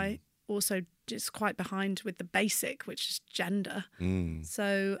diversify, also just quite behind with the basic, which is gender.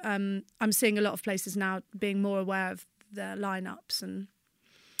 So I'm seeing a lot of places now being more aware of their lineups and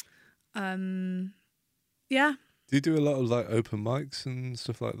yeah. Do you do a lot of like open mics and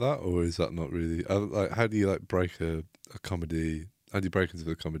stuff like that, or is that not really? How do you like break a comedy? How do you break into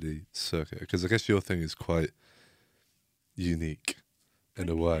the comedy circuit? Because I guess your thing is quite unique in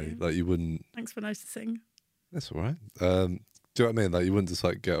a way. Like you wouldn't. Thanks for noticing. That's all right. Do you know what I mean? Like you wouldn't just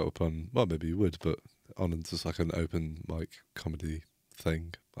like get up on. Well, maybe you would, but on just like an open mic comedy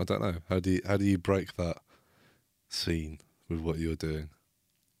thing. I don't know. How do you break that scene with what you're doing?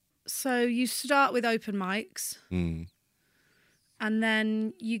 So you start with open mics. And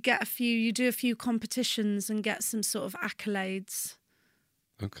then you do a few competitions and get some sort of accolades.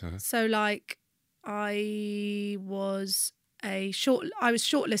 Okay. So like I was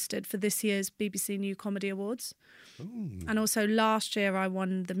shortlisted for this year's BBC New Comedy Awards. Ooh. And also last year I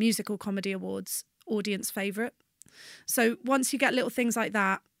won the Musical Comedy Awards audience favourite. So once you get little things like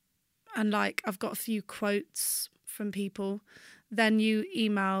that, and like I've got a few quotes from people, then you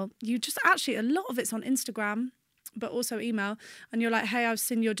email, a lot of it's on Instagram, but also email, and you're like, hey, I've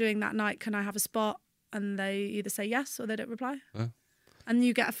seen you're doing that night, can I have a spot? And they either say yes or they don't reply. And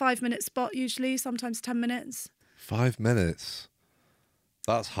you get a 5-minute spot usually, sometimes 10 minutes. 5 minutes?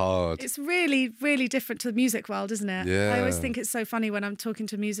 That's hard. It's really, really different to the music world, isn't it? Yeah. I always think it's so funny when I'm talking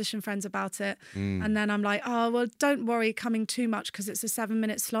to musician friends about it. And then I'm like, oh, well, don't worry coming too much because it's a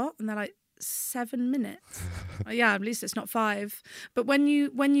 7-minute slot. And they're like, 7 minutes? Yeah, at least it's not 5. But when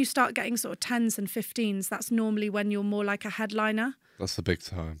you start getting sort of 10s and 15s, that's normally when you're more like a headliner. That's the big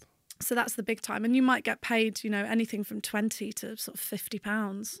time. So that's the big time. And you might get paid, anything from 20 to sort of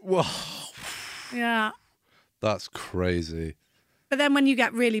 £50. Whoa. Yeah. That's crazy. But then when you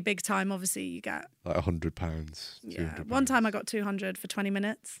get really big time, obviously you get... like £100. Yeah. One time I got 200 for 20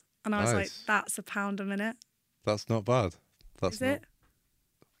 minutes. And I was like, that's £1 a minute. That's not bad. Is it?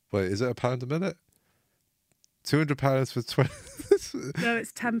 Wait, is it £1 a minute? £200 for 20... No,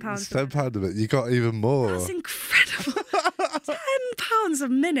 it's £10. It's £10 a minute. You got even more. That's incredible. £10 a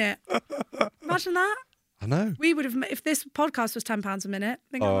minute. Imagine that. I know. We would have, if this podcast was £10 a minute,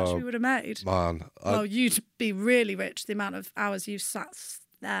 think how much we would have made. Man. Well, you'd be really rich, the amount of hours you sat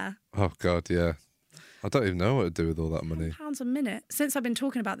there. Oh, God, yeah. I don't even know what to do with all that money. £10 a minute. Since I've been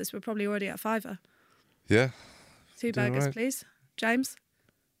talking about this, we're probably already at £5. Yeah. 2 burgers, please. James.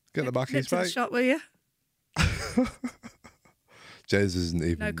 Get the Mackies, mate. Shot, will you? James isn't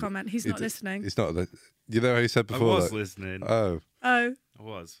even... No comment. He's not listening. He's not... You know how he said before? I was listening. Oh. I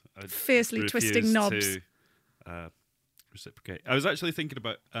was. Fiercely twisting knobs. To reciprocate. I was actually thinking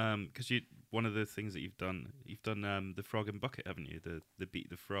about... because one of the things that you've done the Frog and Bucket, haven't you? The Beat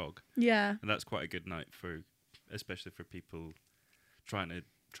the Frog. Yeah. And that's quite a good night especially for people trying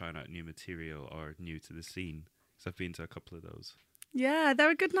out new material or new to the scene. So I've been to a couple of those. Yeah, they're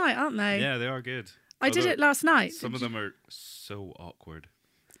a good night, aren't they? Yeah, they are good. I did it last night. Some of them are so awkward.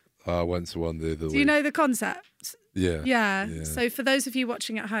 I went to one the other week. Do you know the concept? Yeah. Yeah. So for those of you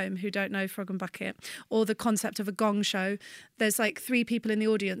watching at home who don't know Frog and Bucket or the concept of a gong show, there's like 3 people in the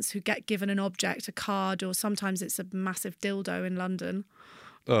audience who get given an object, a card, or sometimes it's a massive dildo in London.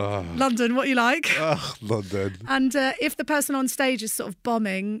 Oh. London, what you like? Oh, London. And if the person on stage is sort of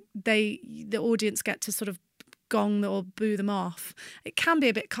bombing, the audience get to sort of gong or boo them off. It can be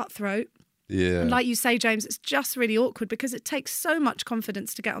a bit cutthroat. Yeah. And like you say, James, it's just really awkward because it takes so much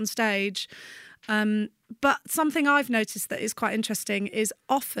confidence to get on stage. But something I've noticed that is quite interesting is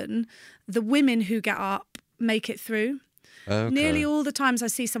often the women who get up make it through. Okay. Nearly all the times I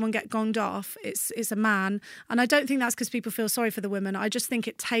see someone get gonged off, it's a man. And I don't think that's because people feel sorry for the women. I just think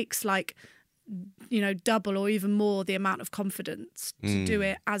it takes like, double or even more the amount of confidence to do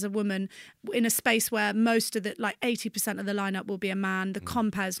it as a woman in a space where most of the, like 80% of the lineup will be a man. The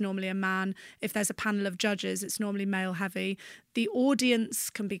compere is normally a man. If there's a panel of judges, it's normally male heavy. The audience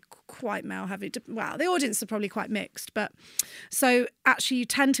can be quite male heavy. Well, the audience are probably quite mixed. But so actually you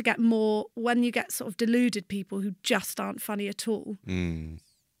tend to get more when you get sort of deluded people who just aren't funny at all,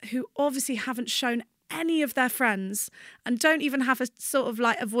 who obviously haven't shown any of their friends and don't even have a sort of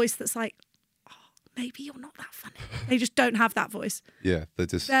like a voice that's like, maybe you're not that funny. They just don't have that voice. Yeah,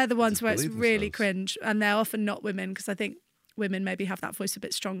 they're the ones where it's believe really themselves. cringe, and they're often not women because I think women maybe have that voice a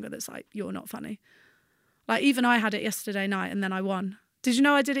bit stronger that's like, you're not funny. Like even I had it yesterday night and then I won. Did you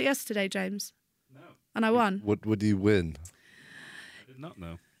know I did it yesterday, James? No. And I won. What would you win? I did not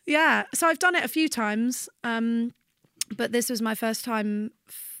know. Yeah, so I've done it a few times, but this was my first time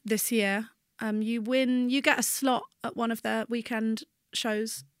this year. You get a slot at one of their weekend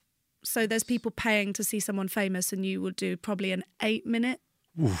shows. So there's people paying to see someone famous, and you will do probably an 8-minute,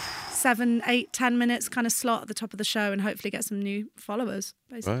 7, 8, 10 minutes kind of slot at the top of the show and hopefully get some new followers,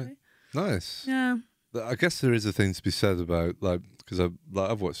 basically. Right. Nice. Yeah. I guess there is a thing to be said about, like, because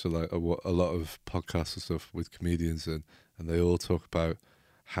I've watched a lot of podcasts and stuff with comedians, and they all talk about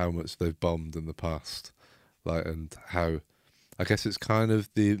how much they've bombed in the past, like, and how I guess it's kind of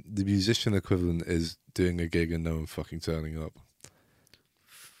the musician equivalent is doing a gig and no one fucking turning up.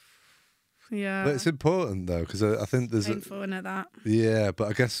 Yeah. But it's important though, because I think there's painful, isn't it, that? yeah, but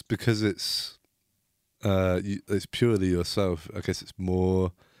I guess because it's purely yourself, I guess it's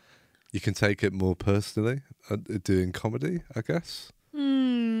more, you can take it more personally doing comedy, I guess.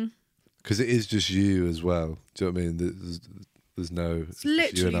 Because it is just you as well. Do you know what I mean? There's no... It's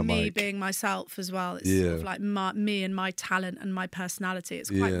literally you and me Mike. being myself as well. It's sort of like me and my talent and my personality. It's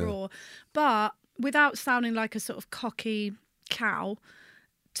quite raw. But without sounding like a sort of cocky cow,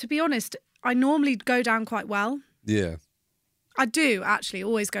 to be honest, I normally go down quite well. Yeah. I do actually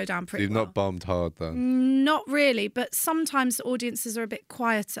always go down pretty You've well. not bombed hard then? Not really, but sometimes the audiences are a bit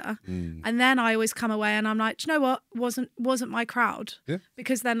quieter. And then I always come away and I'm like, do you know what? Wasn't my crowd. Yeah.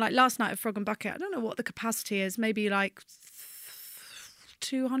 Because then like last night at Frog and Bucket, I don't know what the capacity is, maybe like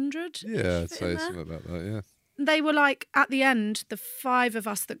 200. Yeah, I'd say something about that, yeah. They were like, at the end, the 5 of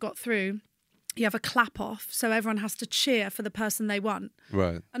us that got through, you have a clap off, so everyone has to cheer for the person they want.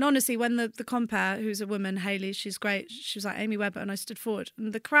 Right. And honestly, when the compere, who's a woman, Hayley, she's great, she was like, Amy Webber, and I stood forward,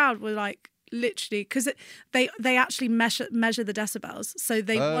 and the crowd were like, literally, because they actually measure the decibels, so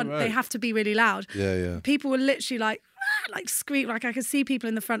they have to be really loud. Yeah. People were literally like scream, like I could see people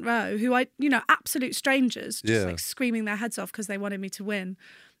in the front row who absolute strangers, just like screaming their heads off because they wanted me to win.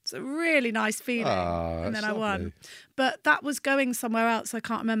 It's a really nice feeling. And then I won. But that was going somewhere else. I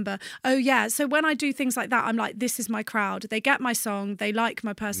can't remember. Oh, yeah. So when I do things like that, I'm like, this is my crowd. They get my song. They like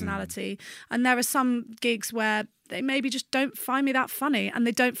my personality. And there are some gigs where they maybe just don't find me that funny and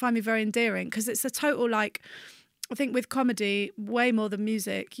they don't find me very endearing because it's a total like, I think with comedy, way more than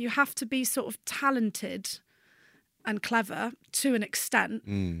music, you have to be sort of talented and clever to an extent,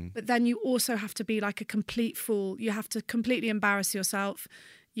 but then you also have to be like a complete fool. You have to completely embarrass yourself.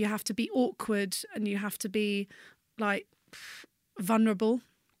 You have to be awkward and you have to be like vulnerable.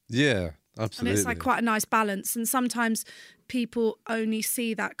 Yeah, absolutely. And it's like quite a nice balance. And sometimes people only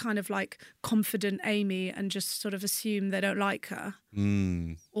see that kind of like confident Amy and just sort of assume they don't like her.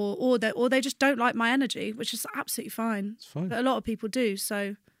 Or they just don't like my energy, which is absolutely fine. It's fine. But a lot of people do.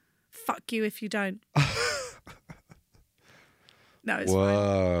 So fuck you if you don't. No, it's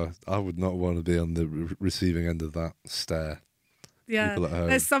fine. I would not want to be on the receiving end of that stare. Yeah,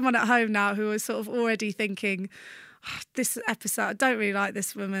 there's someone at home now who is sort of already thinking, this episode, I don't really like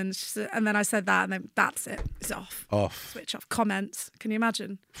this woman. And then I said that, and then that's it. It's off. Switch off. Comments. Can you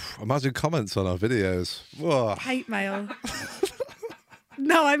imagine? Imagine comments on our videos. Whoa. Hate mail.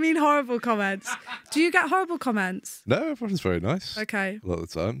 No, I mean horrible comments. Do you get horrible comments? No, everyone's very nice. Okay. A lot of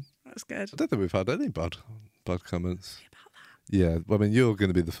the time. That's good. I don't think we've had any bad comments. Yeah, well, I mean, you're going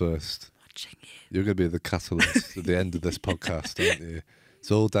to be the first. Watching you. You're going to be the catalyst at the end of this podcast, aren't you?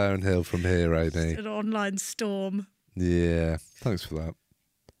 It's all downhill from here, Amy. An online storm. Yeah, thanks for that.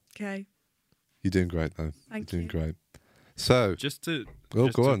 Okay. You're doing great, though. Thank You're you. doing great. So,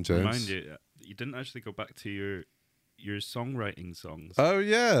 go on, James. Remind you didn't actually go back to your songwriting songs. Oh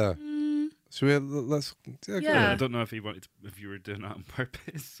yeah. Should we? Let's. Yeah. Go Yeah. on. I don't know if you were doing that on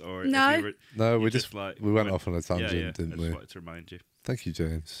purpose or No. if you were. No, you we just like we went off on a yeah, tangent, didn't I we? just wanted to remind you. Thank you,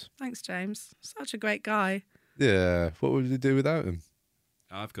 James. Thanks, James. Such a great guy. Yeah. What would you do without him?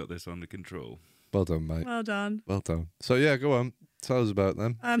 I've got this under control. Well done, mate. Well done. Well done. So yeah, go on. Tell us about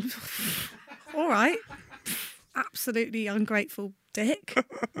them. All right. Absolutely ungrateful dick.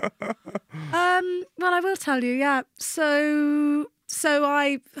 Well, I will tell you, yeah. So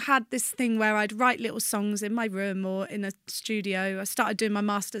I had this thing where I'd write little songs in my room or in a studio. I started doing my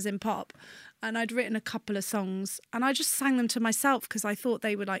masters in pop, and I'd written a couple of songs, and I just sang them to myself because I thought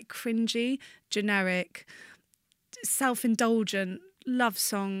they were like cringy, generic, self-indulgent love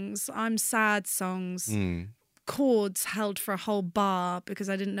songs. I'm sad songs. Chords held for a whole bar because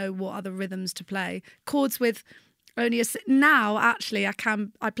I didn't know what other rhythms to play. Chords with only now actually I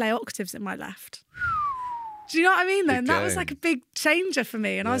play octaves in my left. Do you know what I mean then? Big That was game. like a big changer for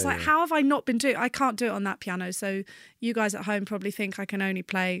me. And I was like, how have I not been doing? I can't do it on that piano. So you guys at home probably think I can only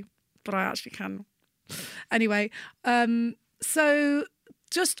play, but I actually can. Anyway, so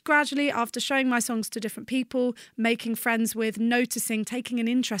just gradually, after showing my songs to different people, making friends with, noticing, taking an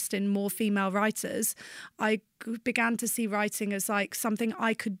interest in more female writers, I began to see writing as like something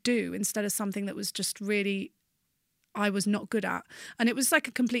I could do instead of something that was just really I was not good at. And it was like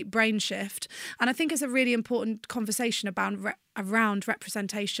a complete brain shift. And I think it's a really important conversation about around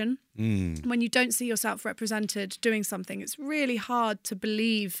representation. When you don't see yourself represented doing something, it's really hard to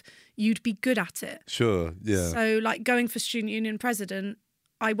believe you'd be good at it. Sure. Yeah. So like going for student union president,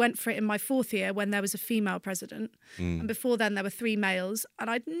 I went for it in my 4th year when there was a female president. And before then there were 3 males. And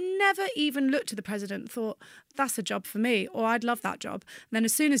I'd never even looked at the president and thought, that's a job for me, or I'd love that job. And then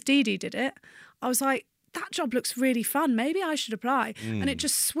as soon as Dee Dee did it, I was like, that job looks really fun. Maybe I should apply. And it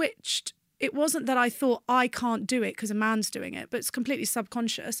just switched. It wasn't that I thought I can't do it because a man's doing it, but it's completely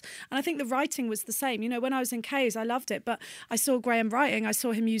subconscious. And I think the writing was the same. You know, when I was in K's, I loved it, but I saw Graham writing. I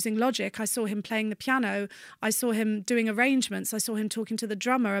saw him using Logic. I saw him playing the piano. I saw him doing arrangements. I saw him talking to the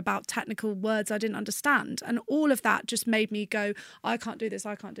drummer about technical words I didn't understand. And all of that just made me go, I can't do this.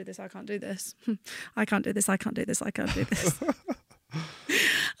 I can't do this. I can't do this. I can't do this. I can't do this. I can't do this.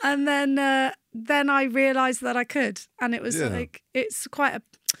 And then I realised that I could. And it was like,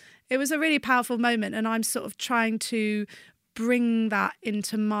 it was a really powerful moment, and I'm sort of trying to bring that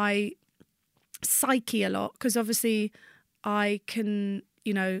into my psyche a lot because obviously I can,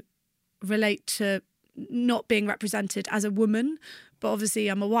 you know, relate to not being represented as a woman, but obviously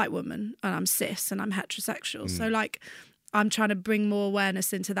I'm a white woman and I'm cis and I'm heterosexual. So like I'm trying to bring more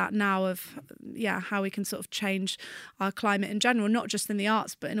awareness into that now of, how we can sort of change our climate in general, not just in the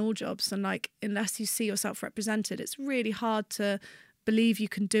arts, but in all jobs. And like, unless you see yourself represented, it's really hard to believe you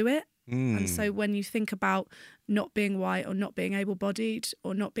can do it. And so when you think about not being white or not being able-bodied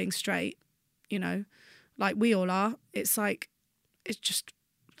or not being straight, you know, like we all are, it's like, it's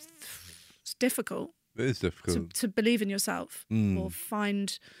difficult. It is difficult to believe in yourself or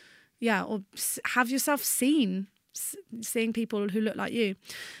find, or have yourself seen, seeing people who look like you,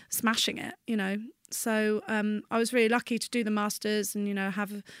 smashing it, you know. So I was really lucky to do the masters and, you know,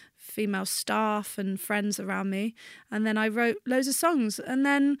 have female staff and friends around me. And then I wrote loads of songs. And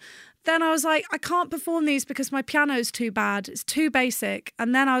then I was like, I can't perform these because my piano's too bad. It's too basic.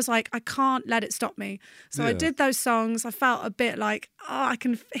 And then I was like, I can't let it stop me. So I did those songs. I felt a bit like, I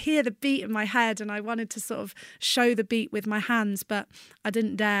can hear the beat in my head. And I wanted to sort of show the beat with my hands, but I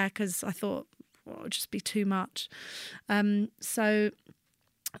didn't dare because I thought, well, it would just be too much. So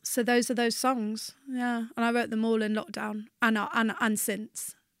those are those songs, and I wrote them all in lockdown and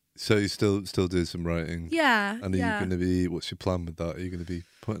since. So you still do some writing? Yeah. And are you going to be? What's your plan with that? Are you going to be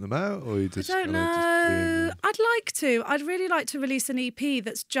putting them out, or are you just? I don't know. I'd like to. I'd really like to release an EP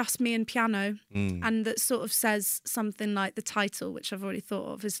that's just me and piano, and that sort of says something like the title, which I've already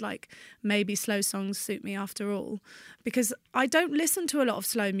thought of, is like maybe slow songs suit me after all, because I don't listen to a lot of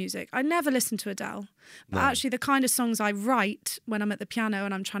slow music. I never listen to Adele, but actually the kind of songs I write when I'm at the piano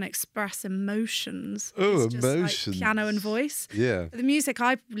and I'm trying to express emotions. Oh, is just emotions! Like piano and voice. Yeah. The music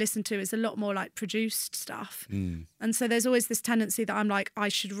I listen to is a lot more like produced stuff, and so there's always this tendency that I'm like, I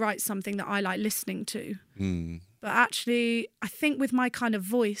should write something that I like listening to. But actually, I think with my kind of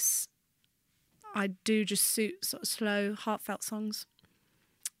voice, I do just suit sort of slow, heartfelt songs.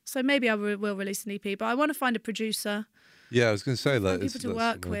 So maybe I will release an EP, but I want to find a producer. Yeah, I was going to say that. People to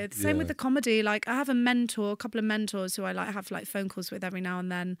work with. Same with the comedy. Like I have a couple of mentors who I like have like phone calls with every now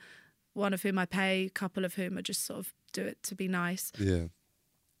and then. One of whom I pay, a couple of whom I just sort of do it to be nice. Yeah.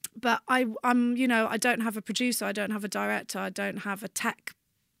 But I'm, you know, I don't have a producer, I don't have a director, I don't have a tech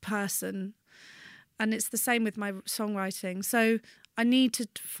person. And it's the same with my songwriting. So I need to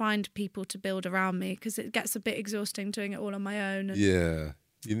find people to build around me because it gets a bit exhausting doing it all on my own. And Yeah.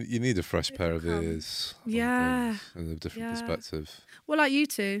 You need a fresh pair of come. ears. on Yeah. things and a different Yeah. perspective. Well, like you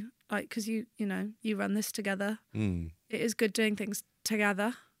two, like because you know you run this together. Mm. It is good doing things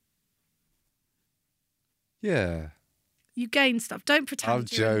together. Yeah. You gain stuff. Don't pretend. I'm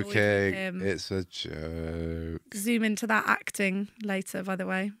you're annoyed with joking. him. It's a joke. Zoom into that acting later, by the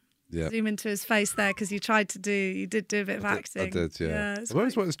way. Yeah. Zoom into his face there because you did do a bit of acting. I did, yeah. it's I've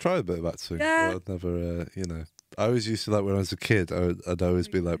always quite- wanted to try a bit of acting. Yeah. But I'd never, I always used to, like, when I was a kid, I'd always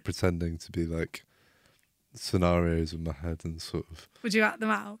be, like, pretending to be, like, scenarios in my head and sort of... Would you act them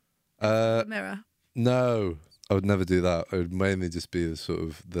out? Uh, The mirror. no, I would never do that. I would mainly just be the sort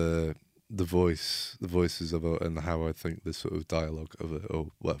of the voices of it and how I think the sort of dialogue of it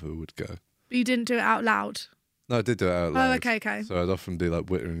or whatever would go. But you didn't do it out loud. No, I did do it out loud. Oh, okay. So I'd often be, like,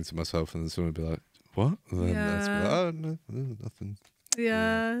 whittering to myself and then someone would be like, what? And then I'd be like, Yeah. oh, no, nothing.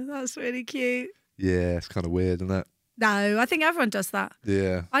 Yeah, that's really cute. Yeah, it's kind of weird, isn't it? No, I think everyone does that.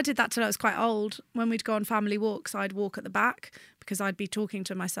 Yeah. I did that till I was quite old. When we'd go on family walks, I'd walk at the back because I'd be talking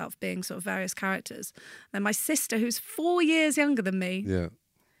to myself, being sort of various characters. Then my sister, who's 4 years younger than me, Yeah.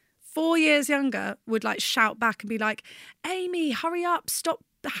 4 years younger, would like shout back and be like, Amy, hurry up, stop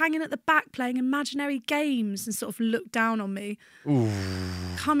hanging at the back playing imaginary games, and sort of look down on me. Ooh.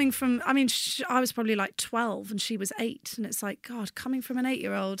 Coming from, I mean, I was probably like 12 and she was 8. And it's like, God, coming from an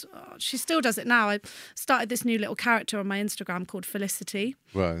 8-year-old, she still does it now. I started this new little character on my Instagram called Felicity.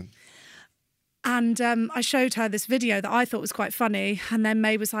 Right. And I showed her this video that I thought was quite funny. And then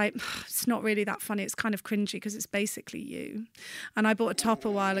May was like, it's not really that funny. It's kind of cringy because it's basically you. And I bought a top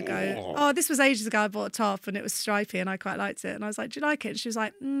a while ago. Oh, this was ages ago. I bought a top and it was stripy and I quite liked it. And I was like, do you like it? And she was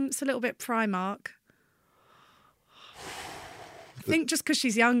like, it's a little bit Primark. I think just because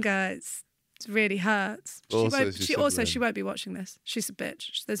she's younger, it really hurts. She won't be watching this. She's a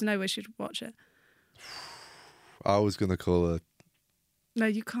bitch. There's no way she'd watch it. I was going to call her, No,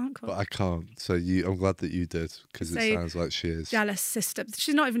 you can't call but her. I can't. So I'm glad that you did because it Say sounds like she is. Jealous sister.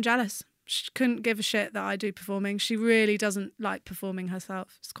 She's not even jealous. She couldn't give a shit that I do performing. She really doesn't like performing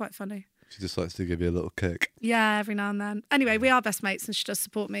herself. It's quite funny. She just likes to give you a little kick. Yeah, every now and then. Anyway, we are best mates and she does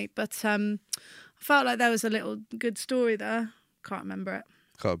support me. But I felt like there was a little good story there. Can't remember it.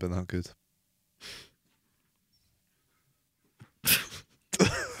 Can't have been that good.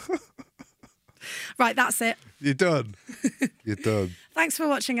 Right, that's it. You're done. You're done. Thanks for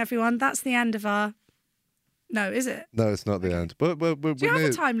watching, everyone. That's the end of our... No, is it? No, it's not the end. But we're Do you have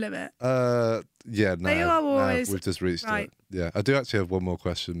a time limit? Yeah, no. You are always- we've just reached Right. it. Yeah, I do actually have one more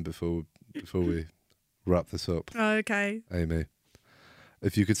question before we wrap this up, Oh, okay. Amy.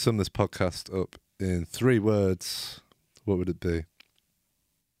 If you could sum this podcast up in 3 words, what would it be?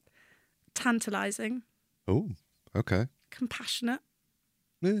 Tantalising. Oh, okay. Compassionate.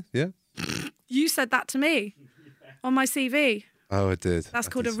 Yeah. You said that to me on my CV. Oh, I did. That's I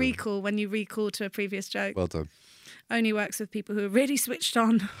called did a say that. recall when you recall to a previous joke. Well done. Only works with people who are really switched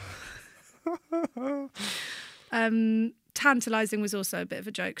on. Tantalising was also a bit of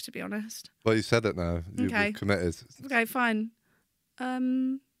a joke, to be honest. Well, you said it now. You've Okay. committed. Okay, fine.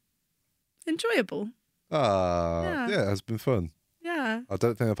 Enjoyable. Yeah, Yeah. it has been fun. Yeah. I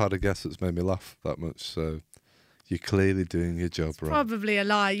don't think I've had a guest that's made me laugh that much, so you're clearly doing your job right. Probably a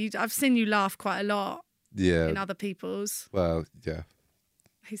lie. I've seen you laugh quite a lot Yeah. in other people's. Well, yeah.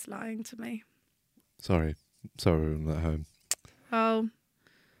 He's lying to me. Sorry, everyone at home. Oh.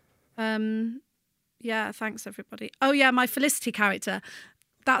 Yeah, thanks everybody. Oh yeah, my Felicity character.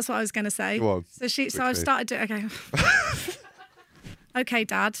 That's what I was going to say. Go on. So I've quickly. started doing. Okay. Okay,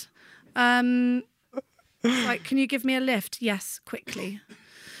 Dad. Like, can you give me a lift? Yes, quickly.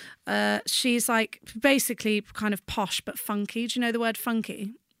 She's like basically kind of posh but funky. Do you know the word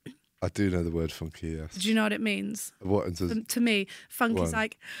funky? I do know the word funky. Yes. Do you know what it means? What? And does, To me, funky's One.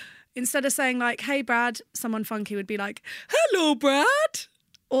 like, instead of saying like, "Hey, Brad," someone funky would be like, "Hello, Brad,"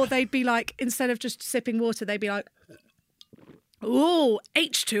 or they'd be like, instead of just sipping water, they'd be like, "Oh,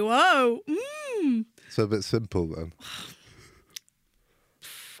 H2O." so a bit simple then.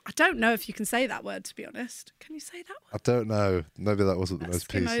 I don't know if you can say that word, to be honest. Can you say that word? I don't know. Maybe that wasn't the Let's most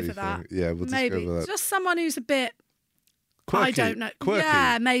skim PC over thing. that. Yeah, we'll just Maybe go over that. just someone who's a bit. Quirky. I don't know. Quirky.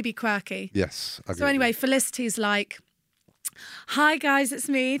 Yeah, maybe quirky. Yes. I So get anyway, you. Felicity's like, "Hi guys, it's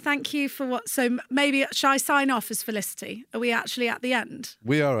me. Thank you for what." So maybe shall I sign off as Felicity? Are we actually at the end?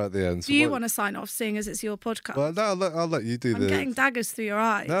 We are at the end. Do you want to sign off, seeing as it's your podcast? Well, no, I'll let you do I'm the. getting daggers through your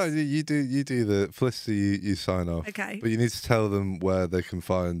eyes. No, you do the Felicity. You sign off. Okay. But you need to tell them where they can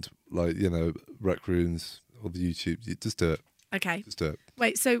find, like, Rec Rooms or the YouTube. You just do it. Okay. Just do it.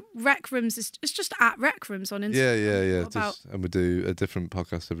 Wait, so Rec Rooms it's just at Rec Rooms on Instagram? Yeah. What about... And we do a different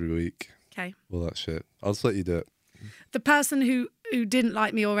podcast every week. Okay. All that shit. I'll just let you do it. The person who didn't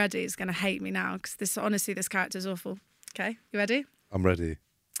like me already is going to hate me now because this character's awful. Okay, you ready? I'm ready.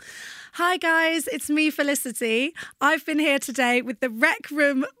 Hi guys, it's me, Felicity. I've been here today with the Rec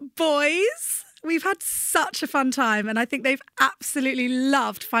Room boys. We've had such a fun time and I think they've absolutely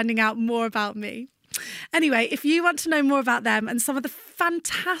loved finding out more about me. Anyway, if you want to know more about them and some of the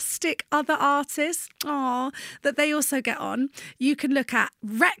fantastic other artists that they also get on, you can look at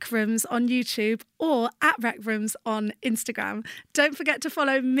Rec Rooms on YouTube or at Rec Rooms on Instagram. Don't forget to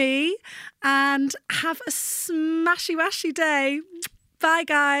follow me and have a smashy-washy day. Bye,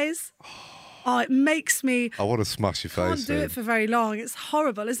 guys. Oh, it makes me... I want to smash your face. Can't do it for very long. It's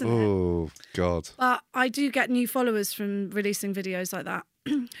horrible, isn't it? Oh, God. But I do get new followers from releasing videos like that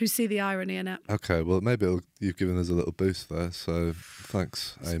who see the irony in it. Okay, well, maybe you've given us a little boost there, so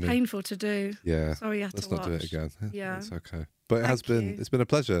thanks, Amy. It's painful to do. Yeah. Sorry you had Let's to not do it watch. again. Yeah. It's okay. But Thank it's been a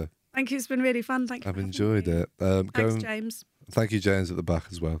pleasure. Thank you. It's been really fun. Thank you. I've for having enjoyed me. it. Thanks, James. Thank you, James, at the back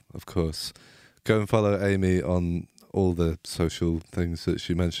as well, of course. Go and follow Amy on all the social things that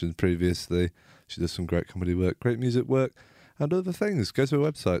she mentioned previously. She does some great comedy work, great music work, and other things. Go to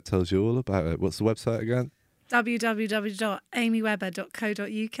her website, tells you all about it. What's the website again?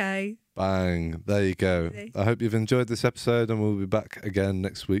 www.amyweber.co.uk. Bang. There you go. Really? I hope you've enjoyed this episode, and we'll be back again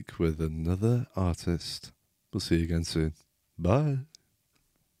next week with another artist. We'll see you again soon. Bye.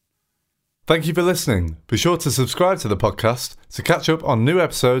 Thank you for listening. Be sure to subscribe to the podcast to catch up on new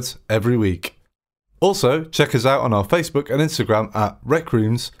episodes every week. Also, check us out on our Facebook and Instagram at Rec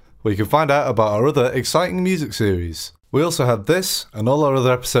Rooms, where you can find out about our other exciting music series. We also have this and all our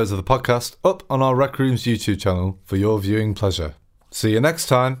other episodes of the podcast up on our Rec Rooms YouTube channel for your viewing pleasure. See you next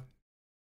time.